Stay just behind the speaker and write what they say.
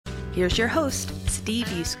Here's your host, Steve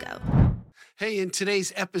Yusko. Hey, in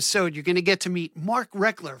today's episode, you're going to get to meet Mark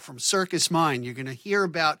Rechler from Circus Mind. You're going to hear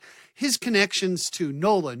about his connections to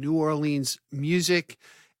NOLA, New Orleans music,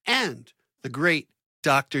 and the great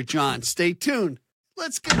Dr. John. Stay tuned.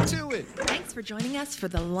 Let's get to it. Thanks for joining us for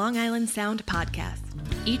the Long Island Sound podcast.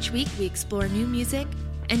 Each week, we explore new music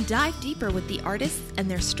and dive deeper with the artists and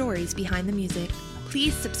their stories behind the music.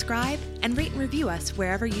 Please subscribe and rate and review us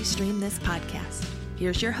wherever you stream this podcast.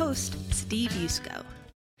 Here's your host, Steve Yusko.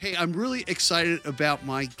 Hey, I'm really excited about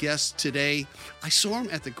my guest today. I saw him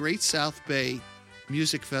at the Great South Bay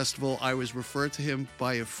Music Festival. I was referred to him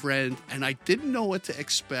by a friend, and I didn't know what to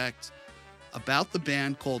expect about the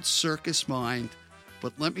band called Circus Mind.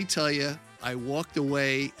 But let me tell you, I walked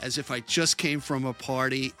away as if I just came from a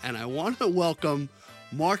party, and I want to welcome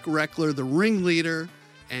Mark Rechler, the ringleader,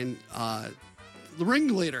 and the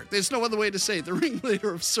ringleader. There's no other way to say it. The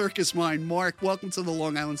ringleader of Circus Mind. Mark, welcome to the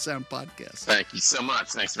Long Island Sound podcast. Thank you so much.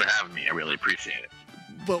 Thanks for having me. I really appreciate it.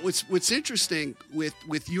 But what's interesting with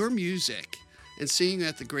your music and seeing you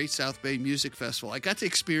at the Great South Bay Music Festival, I got to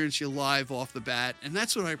experience you live off the bat, and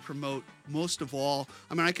that's what I promote most of all.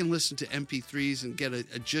 I mean, I can listen to MP3s and get a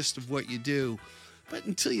gist of what you do, but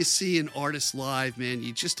until you see an artist live, man,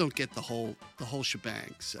 you just don't get the whole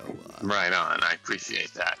shebang. So right on. I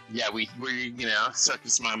appreciate that. Yeah, we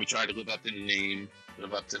Circus Mind. We try to live up to the name,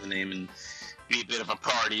 and be a bit of a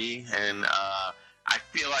party. And I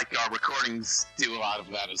feel like our recordings do a lot of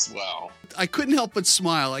that as well. I couldn't help but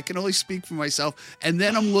smile. I can only speak for myself. And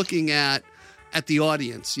then I'm looking at the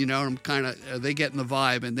audience, you know, I'm kind of, are they getting the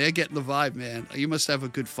vibe? And they're getting the vibe, man. You must have a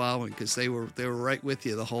good following because they were right with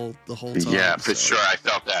you the whole time. Yeah, for sure. I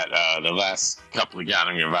felt that the last couple of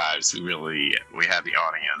Gathering Your Vibes, we had the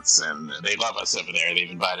audience, and they love us over there. They've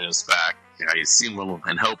invited us back. I assume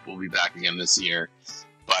and hope we'll be back again this year.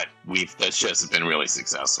 But those shows have been really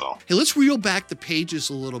successful. Hey, let's reel back the pages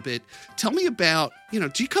a little bit. Tell me about, do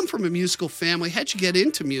you come from a musical family? How'd you get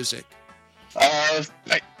into music? I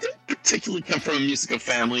didn't particularly come from a musical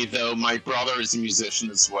family, though. My brother is a musician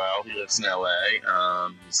as well. He lives in L.A.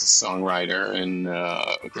 He's a songwriter and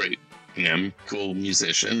a great, cool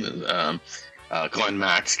musician. Glenn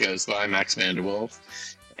Max goes by, Max Vanderwolf.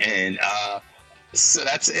 And so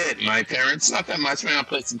that's it. My parents, not that much. My mom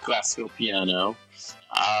played some classical piano.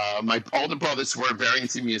 My older brothers were very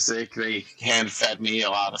into music. They hand-fed me a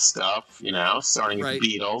lot of stuff, starting with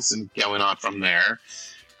the Beatles and going on from there.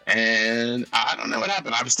 And I don't know what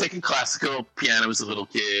happened. I was taking classical piano as a little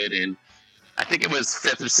kid, and I think it was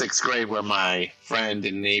 5th or 6th grade where my friend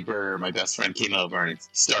and neighbor, my best friend, came over and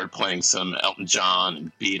started playing some Elton John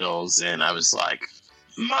and Beatles, and I was like,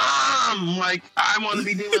 Mom, I want to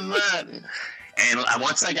be doing that. And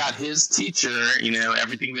once I got his teacher,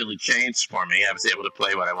 everything really changed for me. I was able to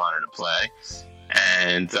play what I wanted to play,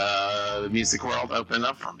 and the music world opened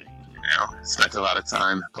up for me. Spent a lot of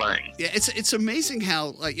time playing. Yeah, it's amazing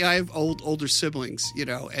how I have older siblings,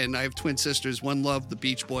 and I have twin sisters. One loved the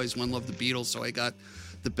Beach Boys, one loved the Beatles, so I got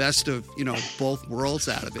the best of both worlds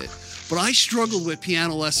out of it. But I struggled with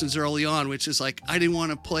piano lessons early on, which is like I didn't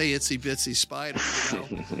want to play Itsy Bitsy Spider,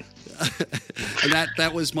 and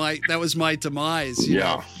that was my demise.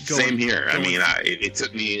 Same here. I mean, it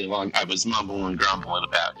took me long. I was mumbling and grumbling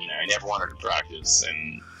about I never wanted to practice,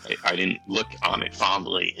 and I didn't look on it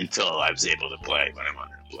fondly until I was able to play what I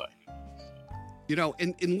wanted to play.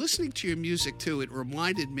 In listening to your music too, it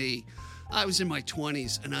reminded me, I was in my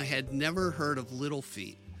 20s and I had never heard of Little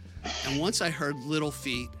Feat. And once I heard Little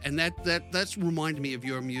Feat, and that's reminded me of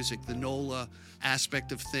your music, the NOLA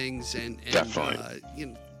aspect of things, and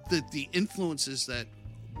definitely. The influences that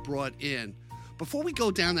brought in. Before we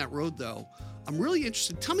go down that road, though, I'm really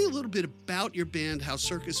interested. Tell me a little bit about your band, how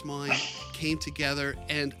Circus Mind came together,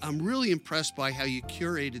 and I'm really impressed by how you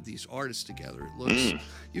curated these artists together. It looks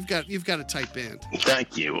you've got a tight band.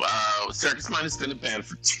 Thank you. Circus Mind has been a band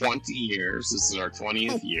for 20 years. This is our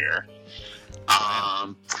 20th year.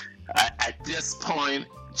 At this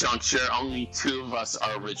juncture, only 2 of us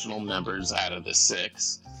are original members out of the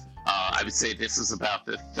 6. I would say this is about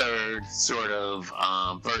the 3rd sort of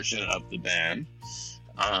version of the band.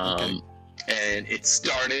 And it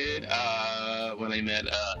started when I met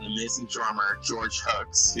an amazing drummer, George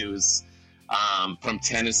Hooks, who's from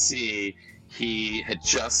Tennessee. He had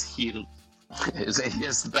here's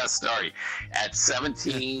the best story. At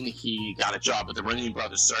 17, he got a job at the Ringling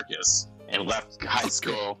Brothers Circus and left high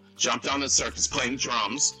school, jumped on the circus playing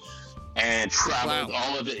drums, and traveled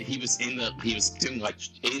all of it. He was doing like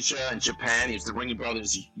Asia and Japan. He was the Ringling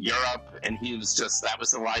Brothers Europe, and that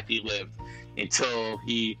was the life he lived until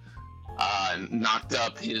he knocked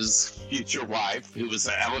up his future wife, who was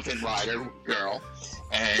an elephant rider girl,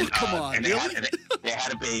 and come on, and really? they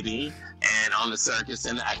had a baby, and on the circus.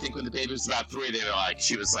 And I think when the baby was about 3,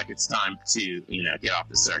 she was like, it's time to get off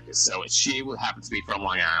the circus. So she happened to be from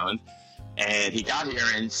Long Island. And he got here,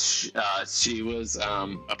 and she was a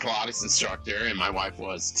Pilates instructor, and my wife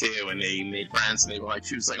was too. And they made friends, and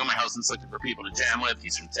she was like, "Oh, my husband's looking for people to jam with.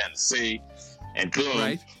 He's from Tennessee," and boom.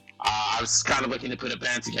 Right. I was kind of looking to put a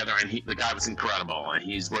band together, and the guy was incredible, and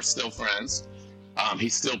we're still friends. He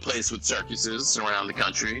still plays with circuses around the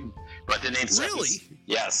country, but the name Circus, really?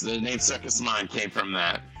 Yes, the name Circus Mine came from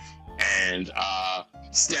that. And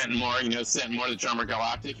Stanton Moore, Stanton Moore, the drummer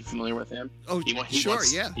Galactic, you familiar with him? Oh, sure,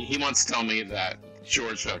 yeah. He once told me that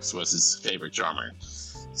George Hooks was his favorite drummer.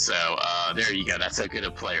 So there you go. That's how good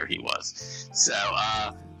a player he was. So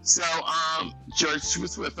George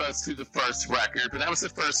was with us through the first record, but that was the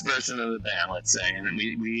first version of the band, let's say. And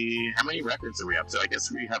we how many records are we up to? I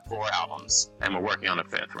guess we have 4 albums, and we're working on a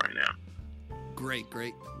 5th right now. Great.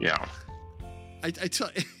 Yeah. I tell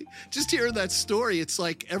just hearing that story, it's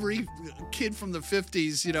like every kid from the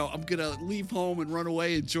 50s, I'm going to leave home and run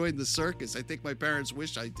away and join the circus. I think my parents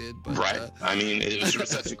wish I did. But, right. I mean, it was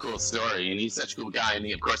such a cool story, and he's such a cool guy. And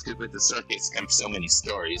he, of course, with the circus comes so many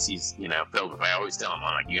stories. He's, filled with, I always tell him,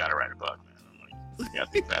 I'm like, you got to write a book, man. I'm like, you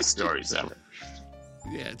got the best stories ever.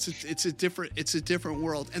 Yeah, it's a different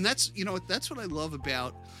world. And that's what I love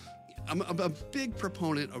about, I'm a big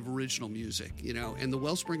proponent of original music, and the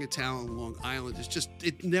wellspring of talent on Long Island is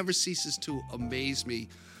it never ceases to amaze me.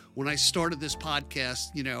 When I started this podcast,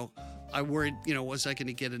 I worried, was I going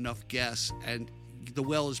to get enough guests? And the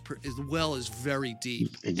well is very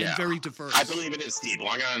deep and very diverse. I believe it is deep.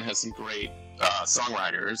 Long Island has some great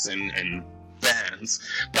songwriters and bands,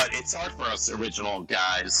 but it's hard for us original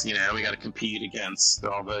guys. We got to compete against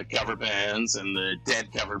all the cover bands and the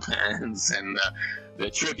dead cover bands and the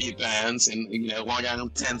tribute bands, and Long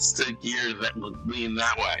Island tends to gear that lean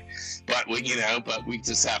that way. But we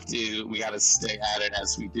just have to. We got to stay at it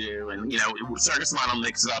as we do, and Circus Mine will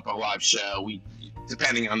mix it up a live show.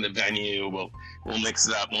 Depending on the venue, we'll mix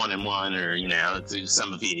it up 1 and 1, or do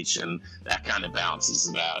some of each, and that kind of balances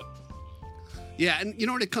it out. Yeah, and you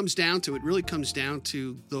know what it comes down to? It really comes down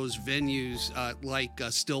to those venues like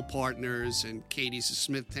Still Partners and Katie's of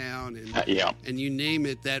Smithtown and you name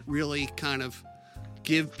it, that really kind of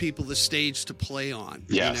give people the stage to play on.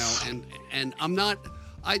 Yes. And I'm not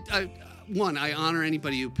I honor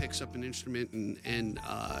anybody who picks up an instrument and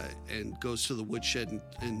goes to the woodshed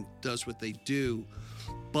and does what they do,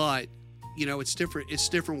 but it's different. It's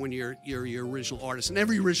different when you're your original artist, and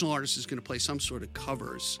every original artist is going to play some sort of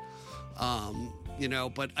covers.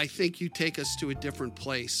 But I think you take us to a different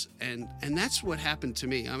place, and that's what happened to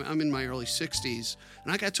me. I'm in my early 60s,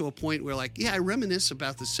 and I got to a point where, I reminisce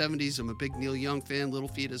about the 70s. I'm a big Neil Young fan, Little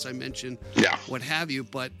Feat, as I mentioned, what have you,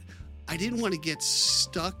 but I didn't want to get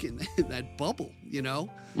stuck in that bubble,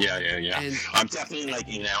 Yeah. And I'm definitely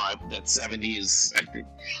that 70s, I think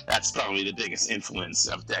that's probably the biggest influence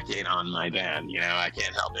of Decade on my band. I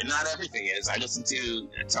can't help it. Not everything is. I listen to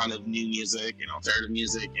a ton of new music and alternative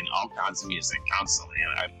music and all kinds of music constantly.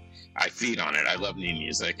 I feed on it. I love new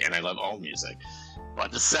music and I love old music.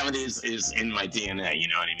 But the 70s is in my DNA, you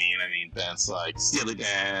know what I mean? I mean, bands like Steely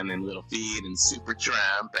Dan and Little Feat and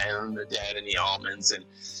Supertramp and The Dead and the Almonds and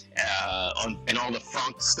all the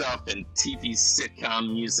funk stuff and TV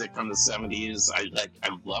sitcom music from the 70s. I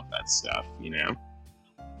love that stuff,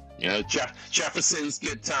 Jefferson's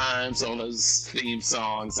Good Times, all those theme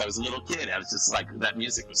songs. I was a little kid. I was just like, that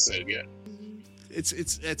music was so good.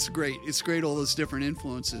 It's great. It's great, all those different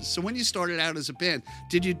influences. So when you started out as a band,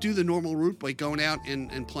 did you do the normal route by going out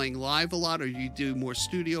and playing live a lot, or you do more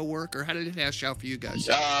studio work, or how did it hash out for you guys?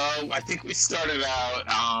 I think we started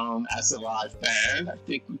out as a live band. I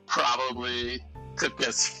think we probably took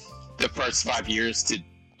us the first 5 years to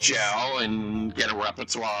gel and get a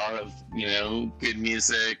repertoire of, good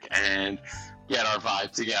music and get our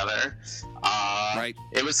vibe together. Right.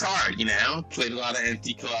 It was hard, played a lot of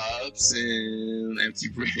empty clubs and empty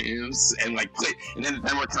rooms, and and then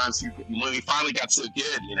there were times when we finally got so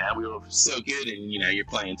good, we were so good, and you're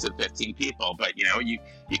playing to 15 people, but you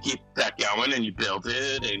keep that going and you build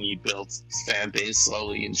it, and you build fan base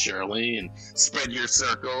slowly and surely, and spread your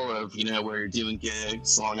circle of where you're doing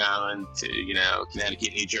gigs, Long Island to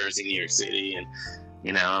Connecticut, New Jersey, New York City, and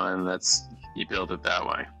and that's, you build it that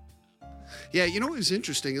way. Yeah, it was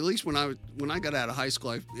interesting. At least when I got out of high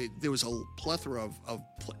school, there was a plethora of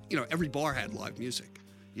every bar had live music.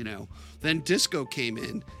 you know. Then disco came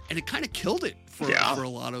in, and it kind of killed it for a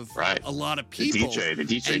lot of people. The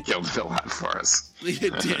DJ killed it a lot for us.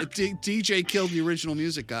 DJ killed the original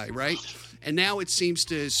music guy, right? And now it seems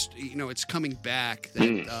to, you know, it's coming back.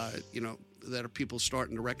 That you know, that are people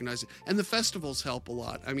starting to recognize it, and the festivals help a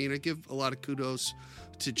lot. I mean, I give a lot of kudos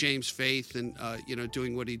to James Faith and you know,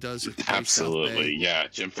 doing what he does at the Absolutely, yeah.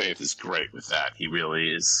 Jim Faith is great with that. He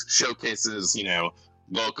really is. Showcases, you know,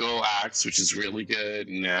 local acts, which is really good,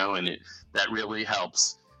 you know, and that really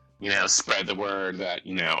helps, you know, spread the word that,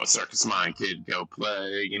 you know, a Circus Mind could go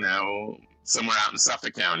play, you know, somewhere out in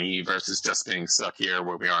Suffolk County versus just being stuck here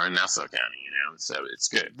where we are in Nassau County, you know. So it's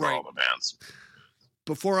good for all the bands.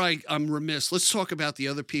 Before I'm remiss, let's talk about the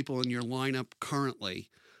other people in your lineup currently.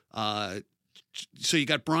 So you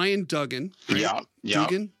got Brian Duggan. Right?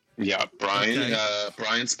 Dugan? Yeah, Brian. Okay.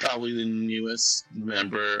 Brian's probably the newest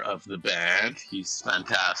member of the band. He's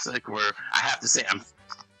fantastic. I have to say, I'm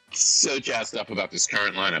so jazzed up about this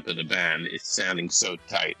current lineup of the band. It's sounding so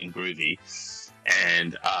tight and groovy.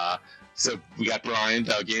 And so we got Brian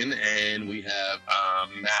Duggan, and we have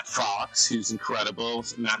Matt Fox, who's incredible.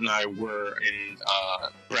 Matt and I were in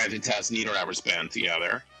Brandon Taz Niederauer's band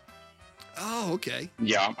together. Oh, okay.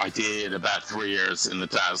 Yeah, I did about 3 years in the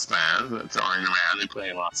Taz band, touring around and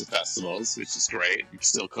playing lots of festivals, which is great. I'm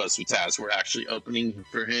still close with Taz. We're actually opening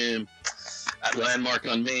for him at Landmark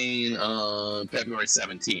on Main on February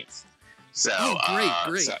 17th. So,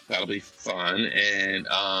 great. So that'll be fun. And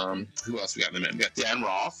who else we got in the band? We got Dan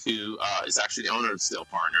Roth, who is actually the owner of Still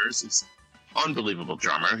Partners. He's an unbelievable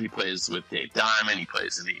drummer. He plays with Dave Diamond. He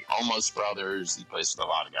plays in the Almost Brothers. He plays with a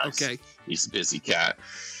lot of guys. Okay. He's a busy cat.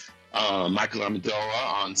 Michael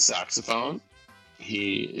Amendola on saxophone.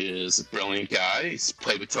 He is a brilliant guy. He's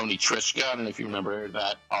played with Tony Trischka. I don't know if you remember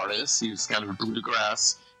that artist. He was kind of a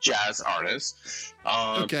bluegrass jazz artist.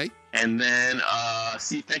 Okay. And then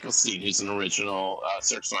Steve Finkelstein, who's an original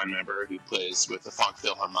Circus Line member who plays with the Funk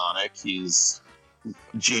Philharmonic. He's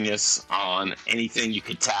genius on anything you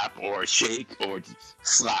could tap or shake or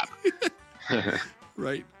slap.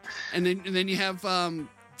 Right. And then you have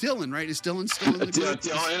Dylan, right? Is Dylan still in the group?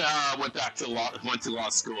 Dylan went to law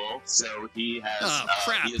school, so he has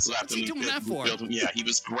crap. He has left. What's he doing that for? Yeah, he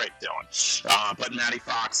was great, Dylan. But Matty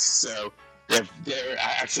Fox, so they're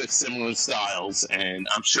actually similar styles, and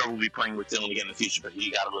I'm sure we'll be playing with Dylan again in the future. But he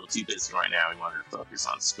got a little too busy right now. He wanted to focus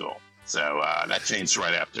on school, so that changed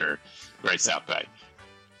right after Great South Bay.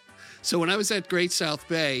 So when I was at Great South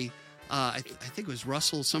Bay, I think it was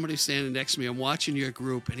Russell. Somebody standing next to me. I'm watching your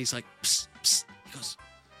group, and he's like, psst, psst. He goes,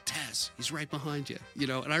 Taz, he's right behind you, you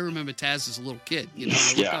know. And I remember Taz as a little kid, you know.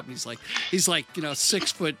 I look up and he's like, you know,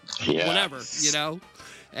 6 foot, whatever, you know.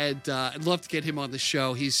 And I'd love to get him on the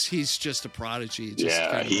show. He's just a prodigy.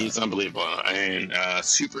 He's unbelievable, and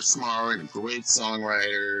super smart and a great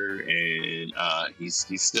songwriter, and he's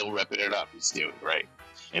still ripping it up. He's doing great,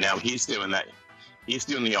 and now he's doing that. He's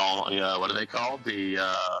doing the what are they called? The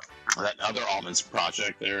that other Almonds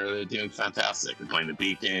project. They're doing fantastic. They're playing the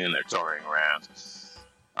Beacon. They're touring around.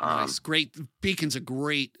 Nice, great. Beacon's a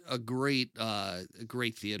great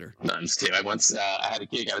theater. Nice too. I had a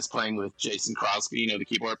gig. I was playing with Jason Crosby, you know, the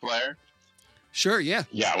keyboard player. Sure, yeah.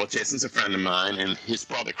 Yeah, well, Jason's a friend of mine, and his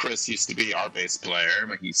brother Chris used to be our bass player,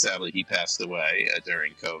 but he passed away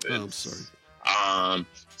during COVID. Oh, I'm sorry.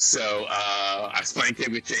 So I was playing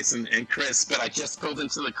gig with Jason and Chris, but I just pulled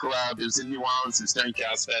into the club. It was in New Orleans. It was during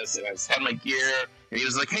Jazz Fest, and I had my gear. And he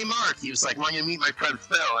was like, "Hey, Mark." He was like, "Why don't you meet my friend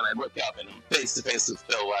Phil?" And I look up, and I'm face to face with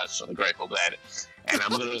Phil Lesh on the Grateful Dead. And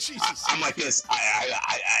I'm literally, I'm like this.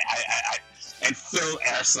 And Phil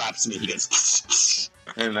air slaps me. He goes,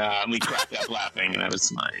 and we cracked up laughing, and that was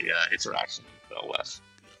my interaction with Phil Lesh.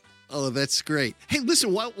 Oh, that's great. Hey,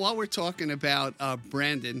 listen, while we're talking about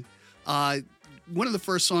Brandon, one of the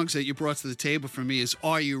first songs that you brought to the table for me is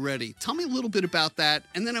Are You Ready? Tell me a little bit about that,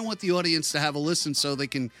 and then I want the audience to have a listen so they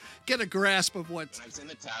can get a grasp of what... I was in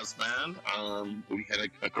the Taz band. We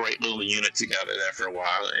had a great little unit together there for a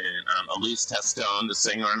while, and Elise Testone, the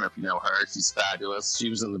singer, I don't know if you know her, she's fabulous. She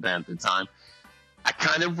was in the band at the time. I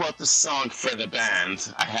kind of wrote the song for the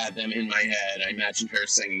band. I had them in my head. I imagined her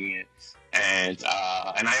singing it. And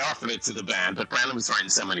I offered it to the band, but Brandon was writing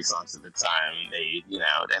so many songs at the time. They, you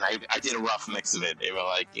know, and I did a rough mix of it. They were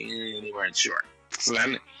like, they weren't sure. So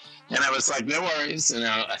then, and I was like, no worries. And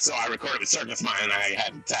so I recorded with Circus Mind, and I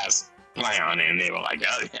had Taz play on it, and they were like,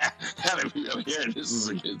 oh yeah, I haven't really heard this is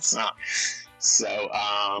a good song. So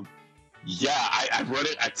Yeah, I wrote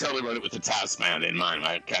it. I totally wrote it with the Taz Band in mind.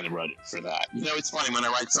 I kind of wrote it for that. It's funny when I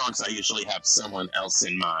write songs. I usually have someone else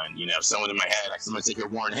in mind. Someone in my head. I sometimes hear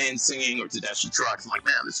Warren Haynes singing or Tedeschi Trucks. I'm like,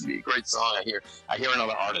 man, this would be a great song. I hear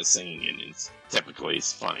another artist singing, and it's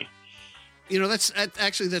funny.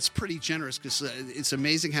 That's pretty generous, because it's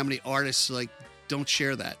amazing how many artists don't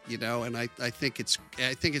share that. And I think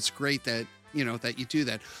it's great that that you do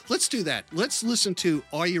that. Let's do that. Let's listen to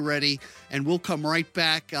Are You Ready? And we'll come right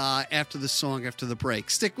back after the song, after the break.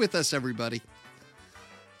 Stick with us, everybody.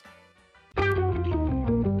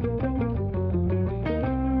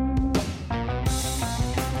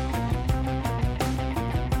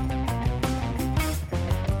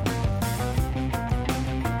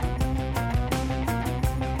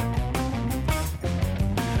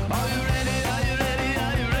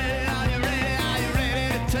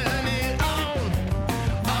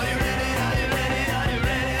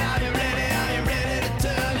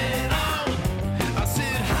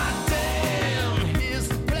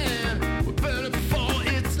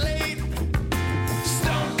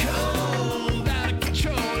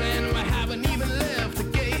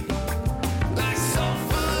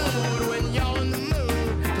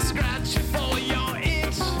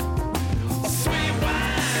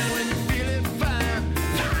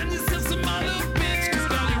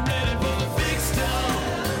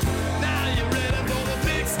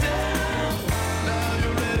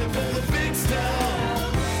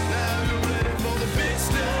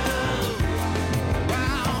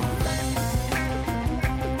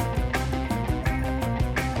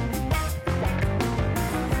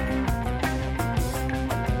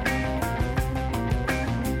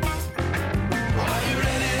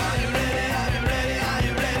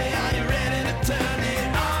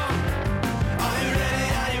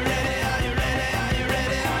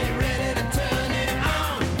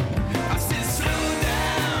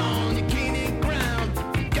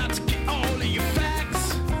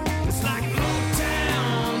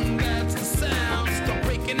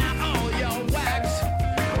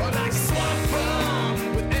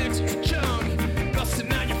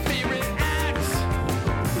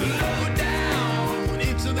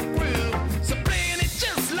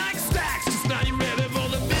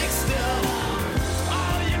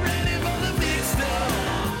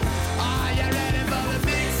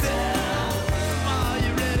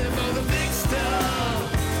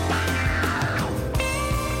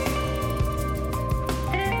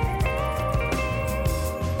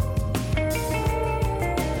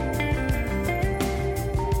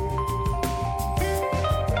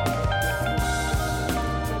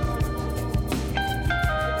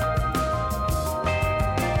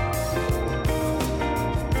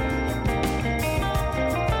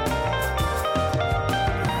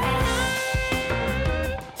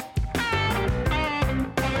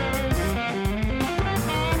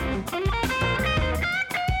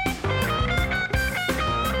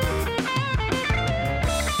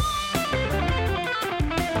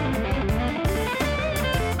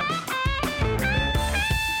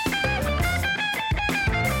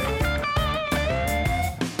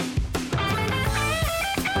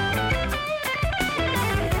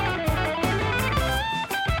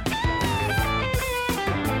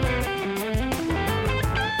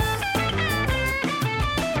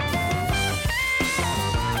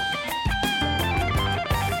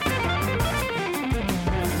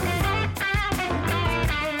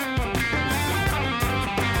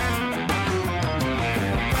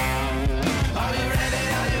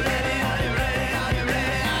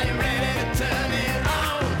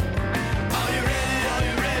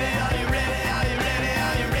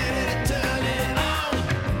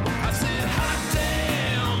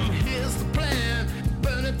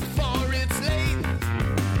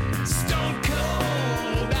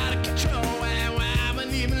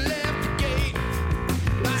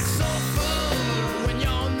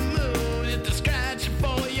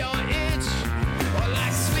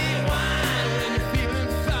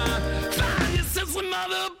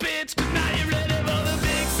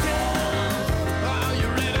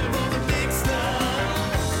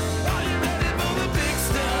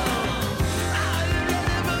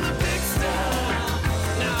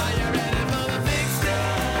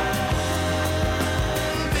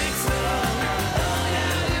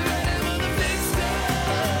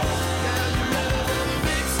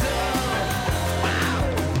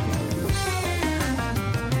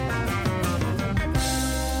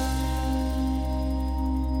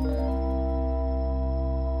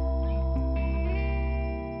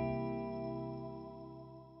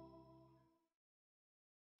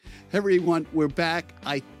 Everyone, we're back.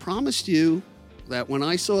 I promised you that when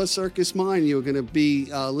I saw Circus Mind, you were going to be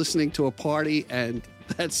listening to a party, and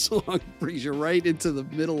that song brings you right into the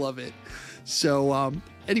middle of it. So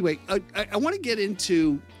anyway, I want to get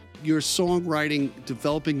into your songwriting,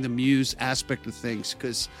 developing the muse aspect of things,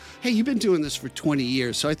 because, hey, you've been doing this for 20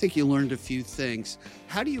 years, so I think you learned a few things.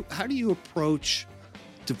 How do you approach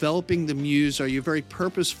developing the muse? Are you very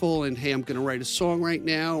purposeful and, hey, I'm going to write a song right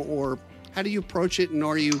now, or how do you approach it? And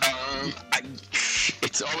are you?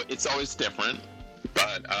 It's always different,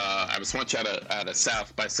 but I was once at a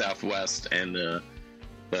South by Southwest, and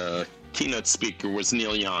the keynote speaker was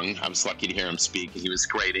Neil Young. I was lucky to hear him speak. He was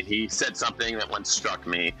great, and he said something that once struck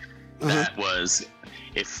me. That was,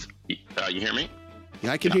 if you hear me?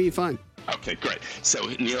 Yeah, I can hear you fine. Okay, great. So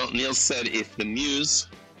Neil said, if the muse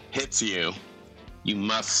hits you, you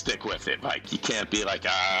must stick with it. Like, you can't be like,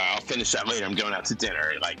 I'll finish that later, I'm going out to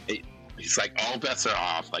dinner. Like, it's like all bets are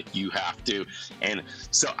off. Like, you have to. And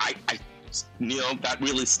so Neil, that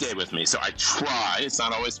really stayed with me. So I try. It's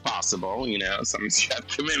not always possible, Sometimes you have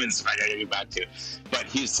commitments I gotta get back to. But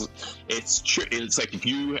it's true. It's like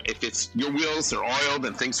if it's your wheels are oiled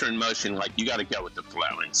and things are in motion, like, you got to go with the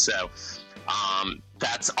flow. And so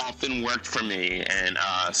that's often worked for me. And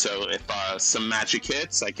so if some magic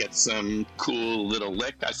hits, I get some cool little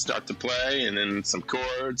lick I start to play, and then some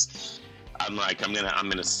chords. I'm like, I'm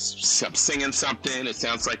gonna singing something. It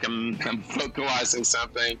sounds like I'm vocalizing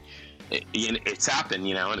something. It's happened,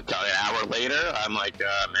 and an hour later, I'm like,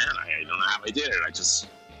 man, I don't know how I did it. I just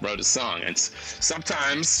wrote a song. And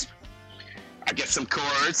sometimes I get some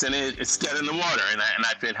chords, and it's dead in the water. And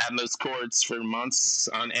I've been having those chords for months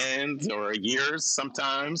on end, or years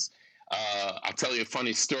sometimes. I'll tell you a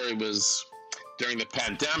funny story. Was during the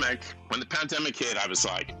pandemic. When the pandemic hit, I was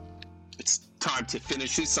like, it's time to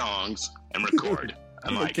finish these songs and record.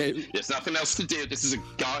 I'm like, there's nothing else to do. This is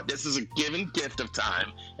a given gift of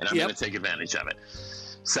time, and I'm going to take advantage of it.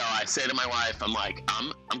 So I say to my wife, I'm like,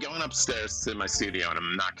 I'm going upstairs to my studio, and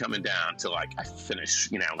I'm not coming down till I finish,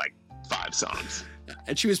 5 songs.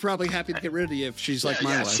 And she was probably happy to get rid of you if she's like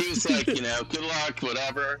my wife. She was like, good luck,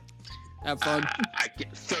 whatever. Have fun.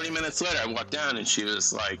 30 minutes later, I walked down, and she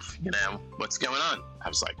was like, what's going on? I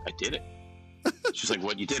was like, I did it. She's like,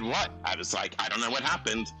 what? You did what? I was like, I don't know what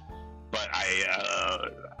happened. But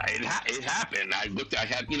it happened. I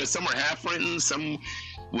had, some were half written, some,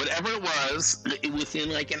 whatever it was,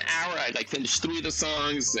 within like an hour, I finished 3 of the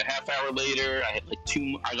songs. A half hour later, I had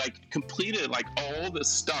 2, I completed all the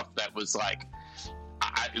stuff that was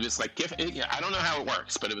it was like gifted. I don't know how it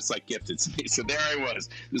works, but it was like gifted to me. So there I was.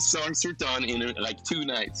 The songs were done in 2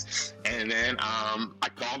 nights. And then I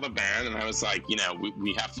called the band, and I was like,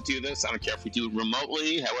 we have to do this. I don't care if we do it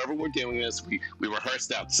remotely. However we're doing this, we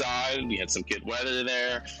rehearsed outside. We had some good weather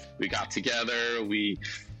there. We got together. We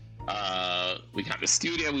got in the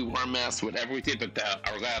studio. We wore masks, whatever we did. But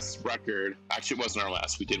our last record, actually it wasn't our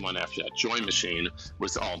last. We did one after that. Joy Machine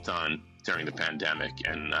was all done during the pandemic,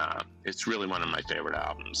 and it's really one of my favorite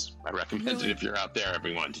albums. I recommend it if you're out there,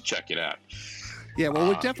 everyone, to check it out. Yeah, well,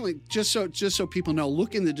 we're definitely, just so people know,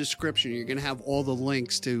 look in the description. You're going to have all the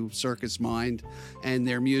links to Circus Mind and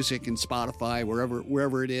their music and Spotify,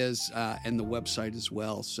 wherever it is, and the website as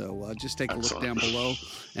well. So just take a look down below,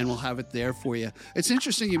 and we'll have it there for you. It's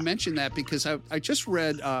interesting you mentioned that, because I just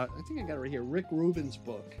read, I think I got it right here, Rick Rubin's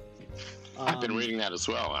book. I've been reading that as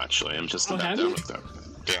well, actually. I'm just about done with that.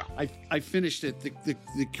 Yeah, I finished it.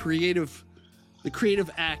 The creative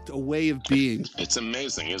act, A Way of Being. It's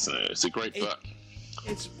amazing, isn't it? It's a great book.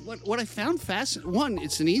 It's what I found fascinating. One,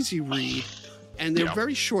 it's an easy read, and they're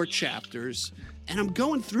very short chapters. And I'm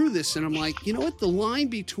going through this, and I'm like, you know what? The line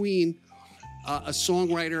between a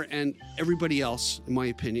songwriter and everybody else, in my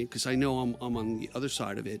opinion, because I know I'm on the other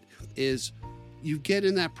side of it, is you get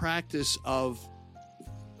in that practice of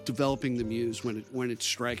developing the muse when it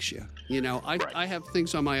strikes you. I have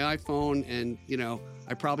things on my iPhone, and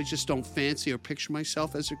I probably just don't fancy or picture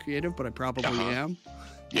myself as a creative, but I probably am.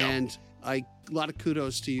 Yeah. And a lot of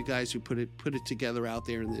kudos to you guys who put it together out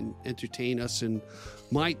there and then entertain us. And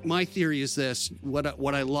my theory is this: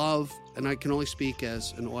 what I love, and I can only speak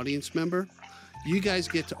as an audience member, you guys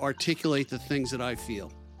get to articulate the things that I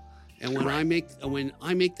feel. And when I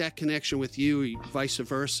make that connection with you, vice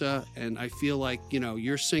versa, and I feel like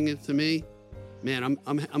you're singing to me, man,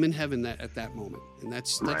 I'm in heaven at that moment, and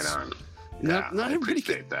that's right on. Not I everybody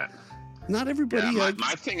appreciate that. Not everybody. Yeah,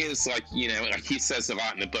 my thing is like he says a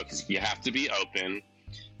lot in the book, is you have to be open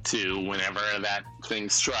to whenever that thing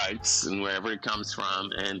strikes and wherever it comes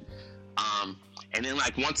from, and then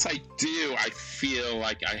once I do, I feel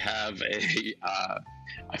like I have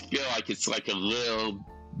I feel like it's like a little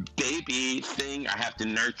baby thing I have to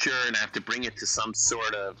nurture, and I have to bring it to some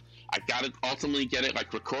sort of, I gotta ultimately get it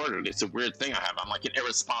like recorded. It's a weird thing I have. I'm like an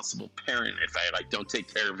irresponsible parent if I like don't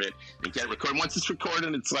take care of it and get it recorded. Once it's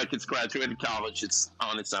recorded, it's like it's graduated college. It's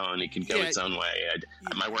on its own. It can go its own way.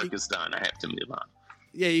 My work is done. I have to move on.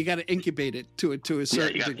 Yeah, you got to incubate it to a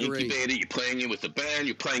certain you got to degree. Incubate it. You're playing it with the band.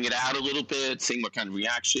 You're playing it out a little bit, seeing what kind of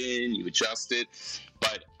reaction. You adjust it.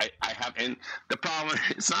 But I have, and the problem,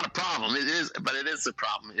 it's not a problem. It is, but it is a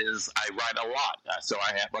problem. Is I write a lot. So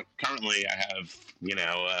I have, like, currently I have,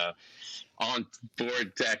 on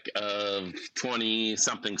board deck of 20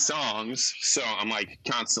 something songs. So I'm like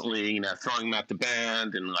constantly, throwing them at the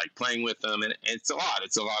band and like playing with them. And it's a lot.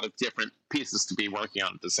 It's a lot of different pieces to be working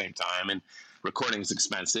on at the same time. And recording is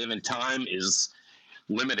expensive and time is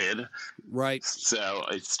limited, right? So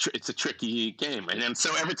it's a tricky game, and then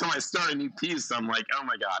so every time I start a new piece, I'm like, oh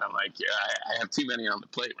my god, I have too many on the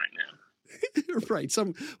plate right now. Right.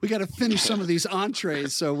 We got to finish some of these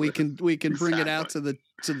entrees so we can bring it out to the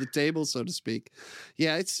table, so to speak.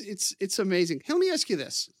 Yeah, it's amazing. Let me ask you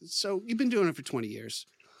this: so you've been doing it for 20 years.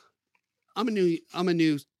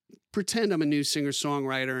 Pretend I'm a new singer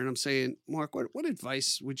songwriter, and I'm saying, Mark, what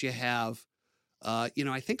advice would you have?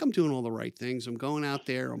 I think I'm doing all the right things. I'm going out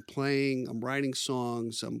there, I'm playing, I'm writing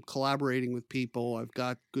songs, I'm collaborating with people. I've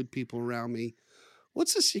got good people around me.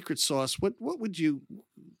 What's the secret sauce? What would you,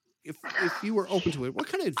 if you were open to it, what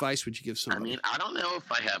kind of advice would you give somebody? I mean, I don't know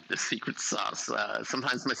if I have the secret sauce.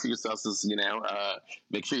 Sometimes my secret sauce is,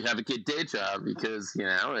 make sure you have a good day job because,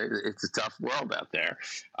 it's a tough world out there.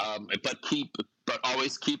 But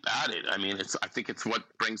always keep at it. I mean, I think it's what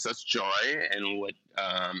brings us joy and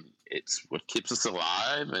it's what keeps us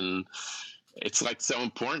alive, and it's like so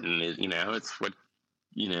important. It's what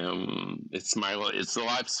it's the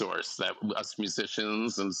life source that us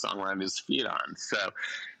musicians and songwriters feed on. So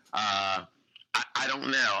I don't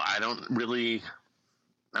know. I don't know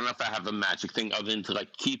if I have a magic thing other than to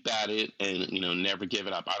like keep at it and never give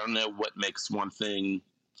it up. I don't know what makes one thing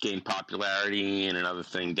gain popularity and another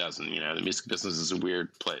thing doesn't. The music business is a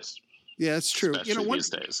weird place. Yeah, it's true. Especially these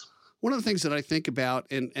days. One of the things that I think about,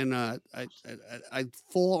 and I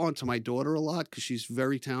fall onto my daughter a lot because she's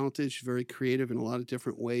very talented, she's very creative in a lot of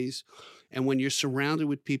different ways. And when you're surrounded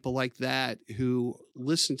with people like that who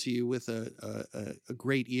listen to you with a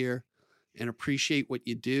great ear and appreciate what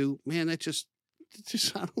you do, man, that just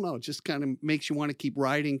I don't know, it just kind of makes you want to keep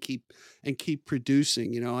writing, keep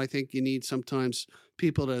producing. I think you need sometimes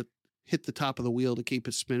people to hit the top of the wheel to keep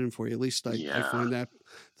it spinning for you. At least I find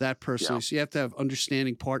that personally. Yeah. So you have to have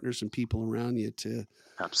understanding partners and people around you to.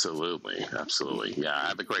 Absolutely. Yeah, I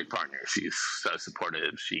have a great partner. She's so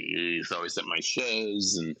supportive. She's always at my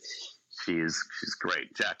shows, and she's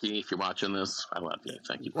great. Jackie, if you're watching this, I love you.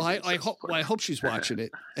 Thank you. Well, I hope she's watching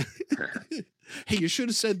it. Hey, you should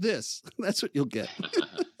have said this. That's what you'll get.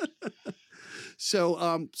 So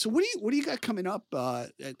what do you got coming up?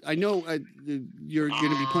 I know you're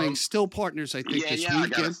going to be playing Still Partners, I think, this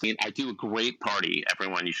weekend. I do a great party.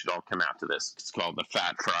 Everyone, you should all come out to this. It's called the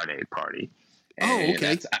Fat Friday Party. And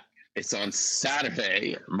okay. It's on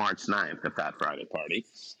Saturday, March 9th, the Fat Friday Party.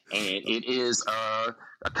 And it is a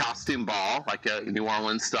costume ball, like a New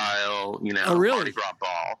Orleans style, Mardi Gras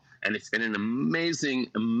ball. And it's in an amazing,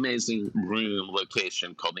 amazing room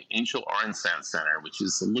location called the Angel Orange Sound Center, which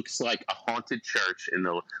looks like a haunted church in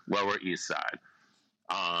the Lower East Side.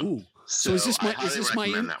 So is this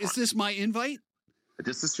my invite?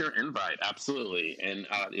 This is your invite, absolutely. And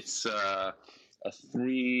it's a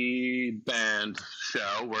 3-band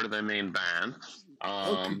show. We're the main band.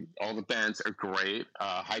 All the bands are great.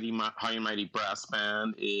 High and Mighty Brass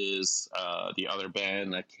Band is the other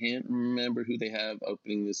band. I can't remember who they have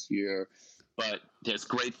opening this year, but there's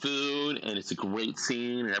great food and it's a great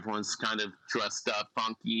scene and everyone's kind of dressed up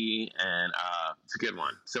funky and it's a good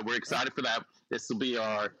one. So we're excited for that. This will be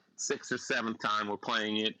our 6th or 7th time we're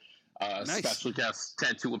playing it. Nice. Special guests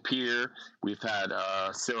tend to appear. We've had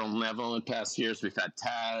Cyril Neville in past years. We've had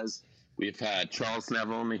Taz. We've had Charles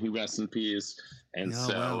Neville, may he rest in peace. And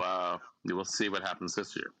we'll see what happens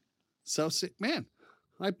this year. So, man,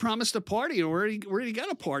 I promised a party. Already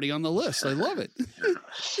got a party on the list. I love it.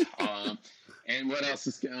 And what else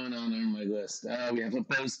is going on my list? We have a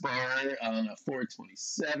Bose Bar on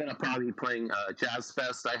 427. I'll probably be playing Jazz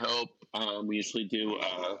Fest, I hope. We usually do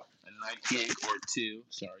a night gig or two.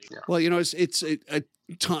 Sorry. Yeah. Well, it's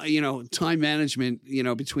time management,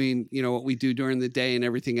 between, what we do during the day and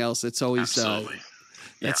everything else. It's always,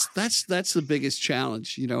 that's the biggest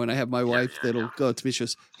challenge, and I have my wife that'll go up to me. She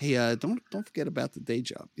goes, hey, don't forget about the day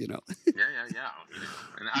job, Yeah.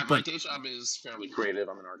 And my day job is fairly creative.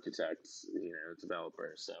 I'm an architect,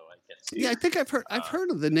 developer. So I get to. Yeah. I think I've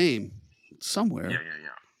heard of the name somewhere.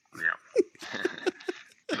 Yeah.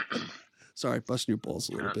 Sorry, busting your balls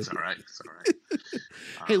a little bit. It's all right. It's all right.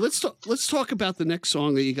 Hey, let's talk about the next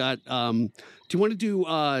song that you got. Do you want to do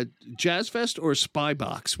Jazz Fest or Spy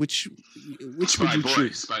Box? Which Spy would you Boy.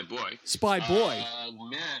 choose? Spy Boy. Spy Boy.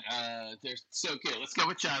 Man, they're so good. Let's go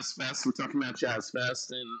with Jazz Fest. We're talking about Jazz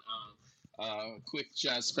Fest, and quick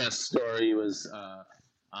Jazz Fest story was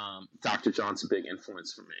Dr. John's a big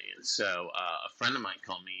influence for me, and so a friend of mine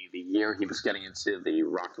called me the year he was getting into the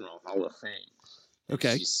Rock and Roll Hall of Fame.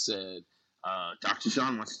 Okay. She said, Dr.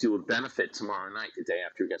 John wants to do a benefit tomorrow night, the day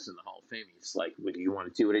after he gets in the Hall of Fame. He's like, would you want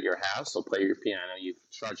to do it at your house? I'll play your piano. You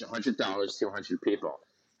charge $100 to 100 people.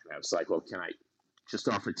 And I was like, well, can I just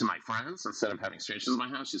offer it to my friends instead of having strangers in my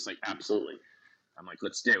house? She's like, absolutely. I'm like,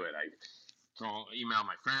 let's do it. I email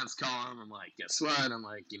my friends, call them. I'm like, guess what? I'm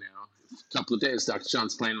like, a couple of days, Dr.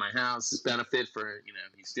 John's playing my house. His benefit for,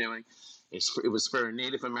 he's doing. It was for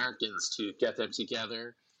Native Americans to get them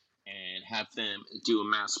together and have them do a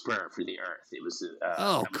mass prayer for the earth. It was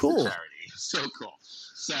cool. Was charity. So cool.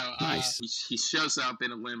 So nice. He shows up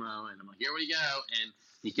in a limo, and I'm like, here we go. And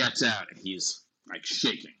he gets out, and he's like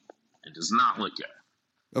shaking and does not look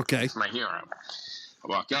good. Okay. He's my hero. I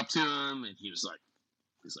walk up to him, and he's like,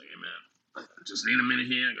 hey man, I just need a minute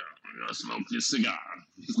here. I'm gonna smoke this cigar.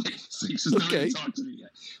 He's like, just don't even talk to me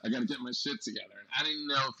yet. I gotta get my shit together. And I didn't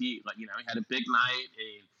know if he he had a big night.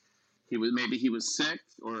 Maybe he was sick,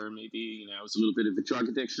 or maybe it was a little bit of a drug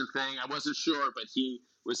addiction thing. I wasn't sure, but he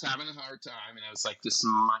was having a hard time, and I was like, this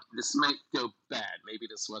might go bad. Maybe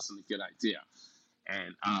this wasn't a good idea.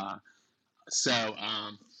 And so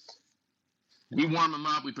we warm him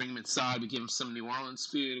up. We bring him inside. We give him some New Orleans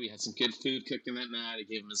food. We had some good food cooking that night. I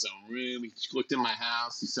gave him his own room. He looked in my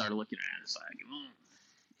house. He started looking around. He's like,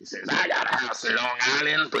 He says, I got a house in Long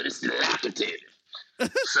Island, but it's dilapidated.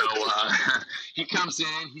 So he comes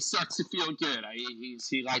in. He starts to feel good.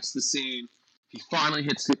 He likes the scene. He finally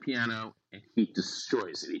hits the piano, and he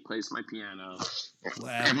destroys it. He plays my piano. Wow.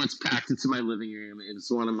 Everyone's packed into my living room. It was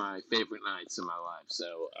one of my favorite nights in my life.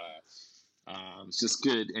 So it's just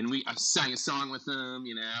good. And I sang a song with him.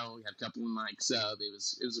 We had a couple of mics up. It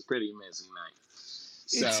was a pretty amazing night.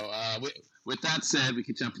 So with that said, we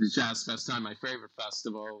could jump into Jazz Fest time, my favorite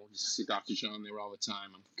festival. We see Dr. John there all the time.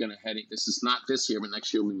 I'm gonna this is not this year, but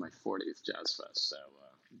next year will be my 40th Jazz Fest. So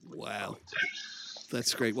wow,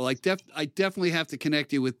 that's great. Well, I definitely have to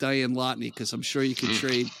connect you with Diane Lotney, because I'm sure you can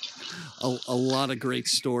trade a lot of great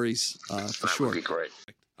stories for sure. Would be great.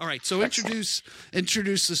 All right, so introduce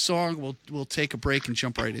the song. We'll take a break and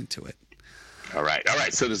jump right into it. All right.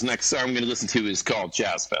 So this next song I'm going to listen to is called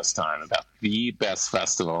Jazz Fest Time, about the best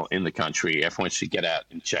festival in the country. Everyone should get out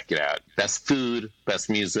and check it out. Best food, best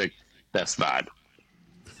music, best vibe.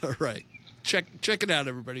 All right. Check it out,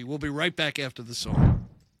 everybody. We'll be right back after the song.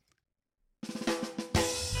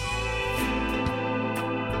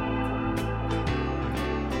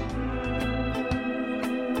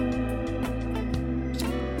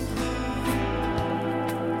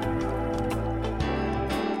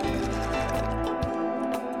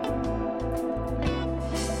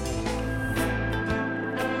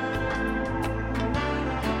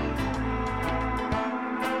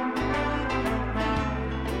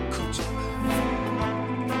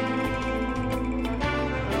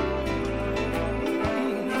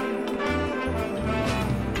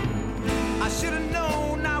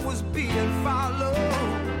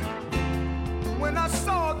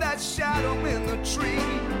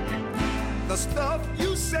 The stuff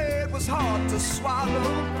you said was hard to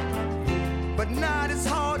swallow, but not as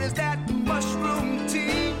hard as that mushroom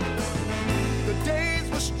tea. The days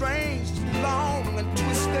were strange, long and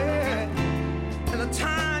twisted, and a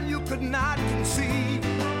time you could not conceive.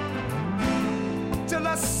 Till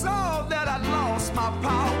I saw that I lost my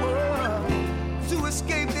power to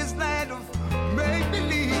escape this land of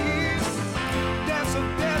make-believe. Dance of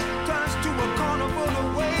death turns to a carnival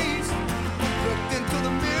of ways. Looked into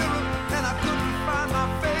the mirror and I couldn't find my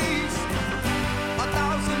face.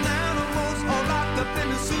 1,000 animals all locked up in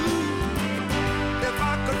the zoo. If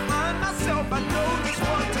I could find myself, I know just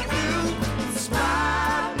what to do.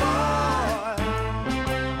 Spy boy,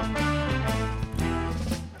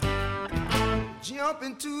 jump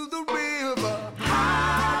into the river.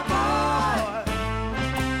 High boy,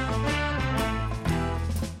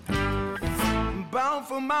 bound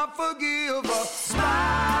for my forgiver.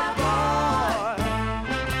 Spy boy.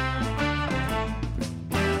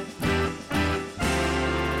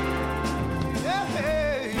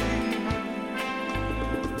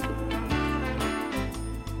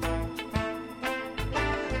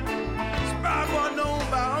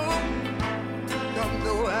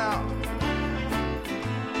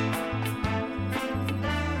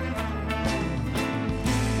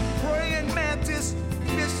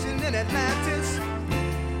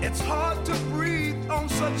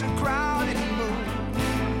 such a crowded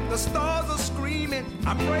moon. The stars are screaming,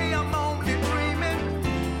 I pray I'm only dreaming.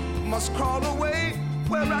 Must crawl away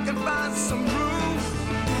where I can find some room.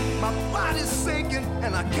 My body's sinking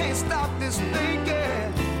and I can't stop this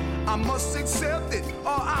thinking. I must accept it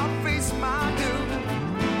or I'll face my doom.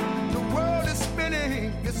 The world is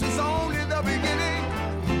spinning, this is only the beginning.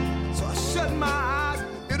 So I shut my eyes,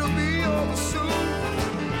 it'll be over soon.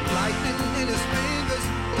 Lightning in his fingers,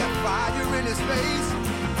 got fire in his face.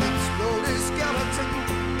 Exploding skeleton,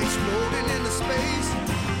 exploding into space.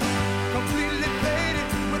 Completely faded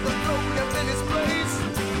with the glow left in his place.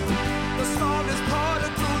 The smallest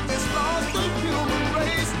particle that's lost the human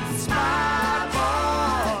race. Spy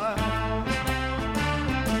boy,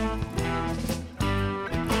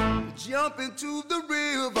 jump into the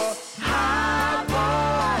river. High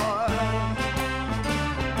boy,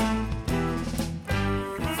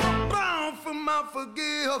 bound for my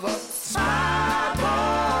forgiver. Spy boy.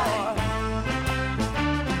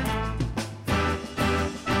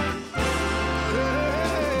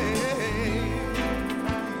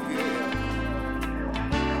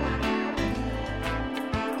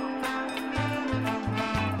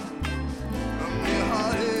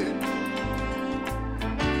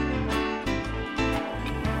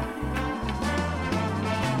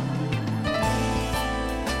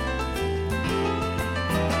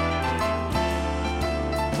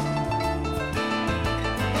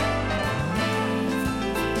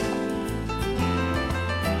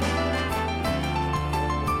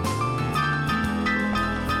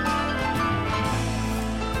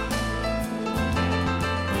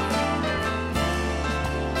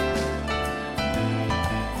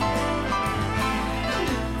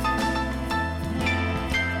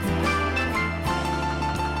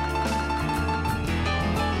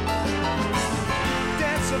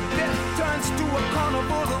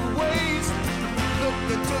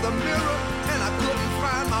 Into the mirror and I couldn't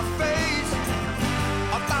find my face.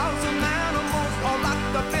 1,000 animals all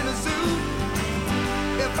locked up in a zoo.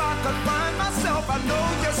 If I could find myself, I know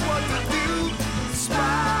just what to do.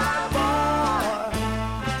 Spy boy,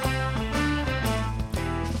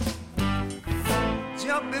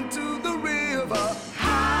 jump into the river.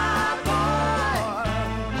 High boy,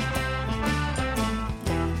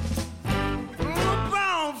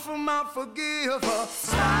 bound for my forgiver.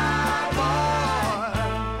 Spy boy.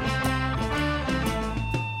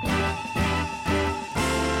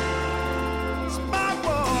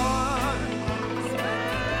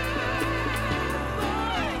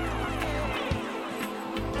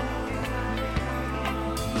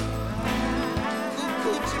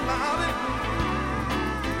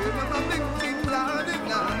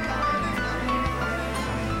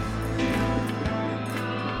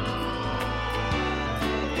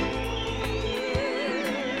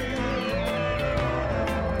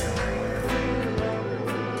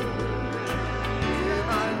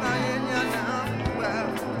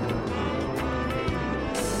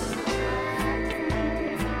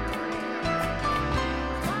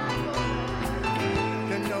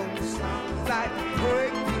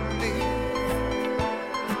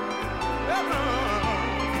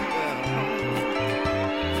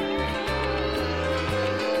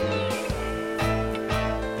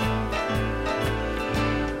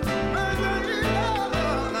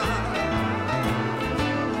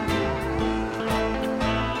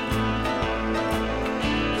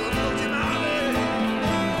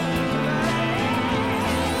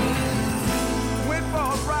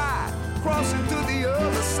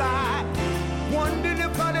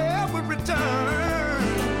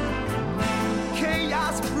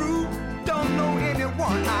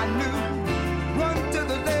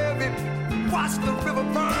 The river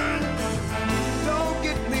burn. Don't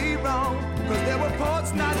get me wrong, cause there were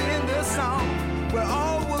parts not in this song where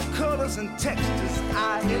all were colors and textures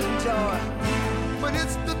I enjoy. But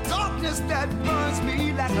it's the darkness that burns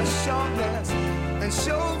me like a sharpness and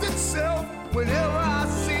shows itself whenever I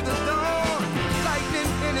see the dawn. Lightning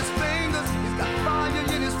in his fingers, he's got fire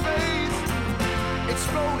in his face.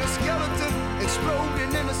 Exploding skeleton,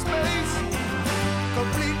 exploding into space.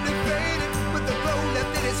 Completely faded with the glow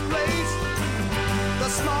left in his place. The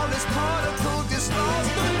smallest particle just lost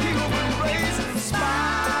the human race.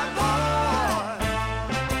 Spy boy,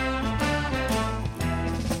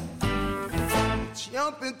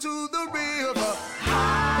 jump into the river.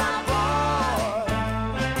 High boy,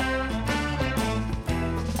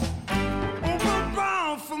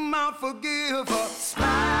 overbound for my forgiver.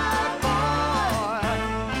 Spy boy.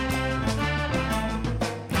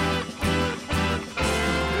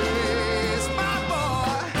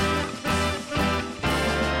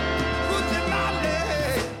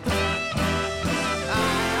 I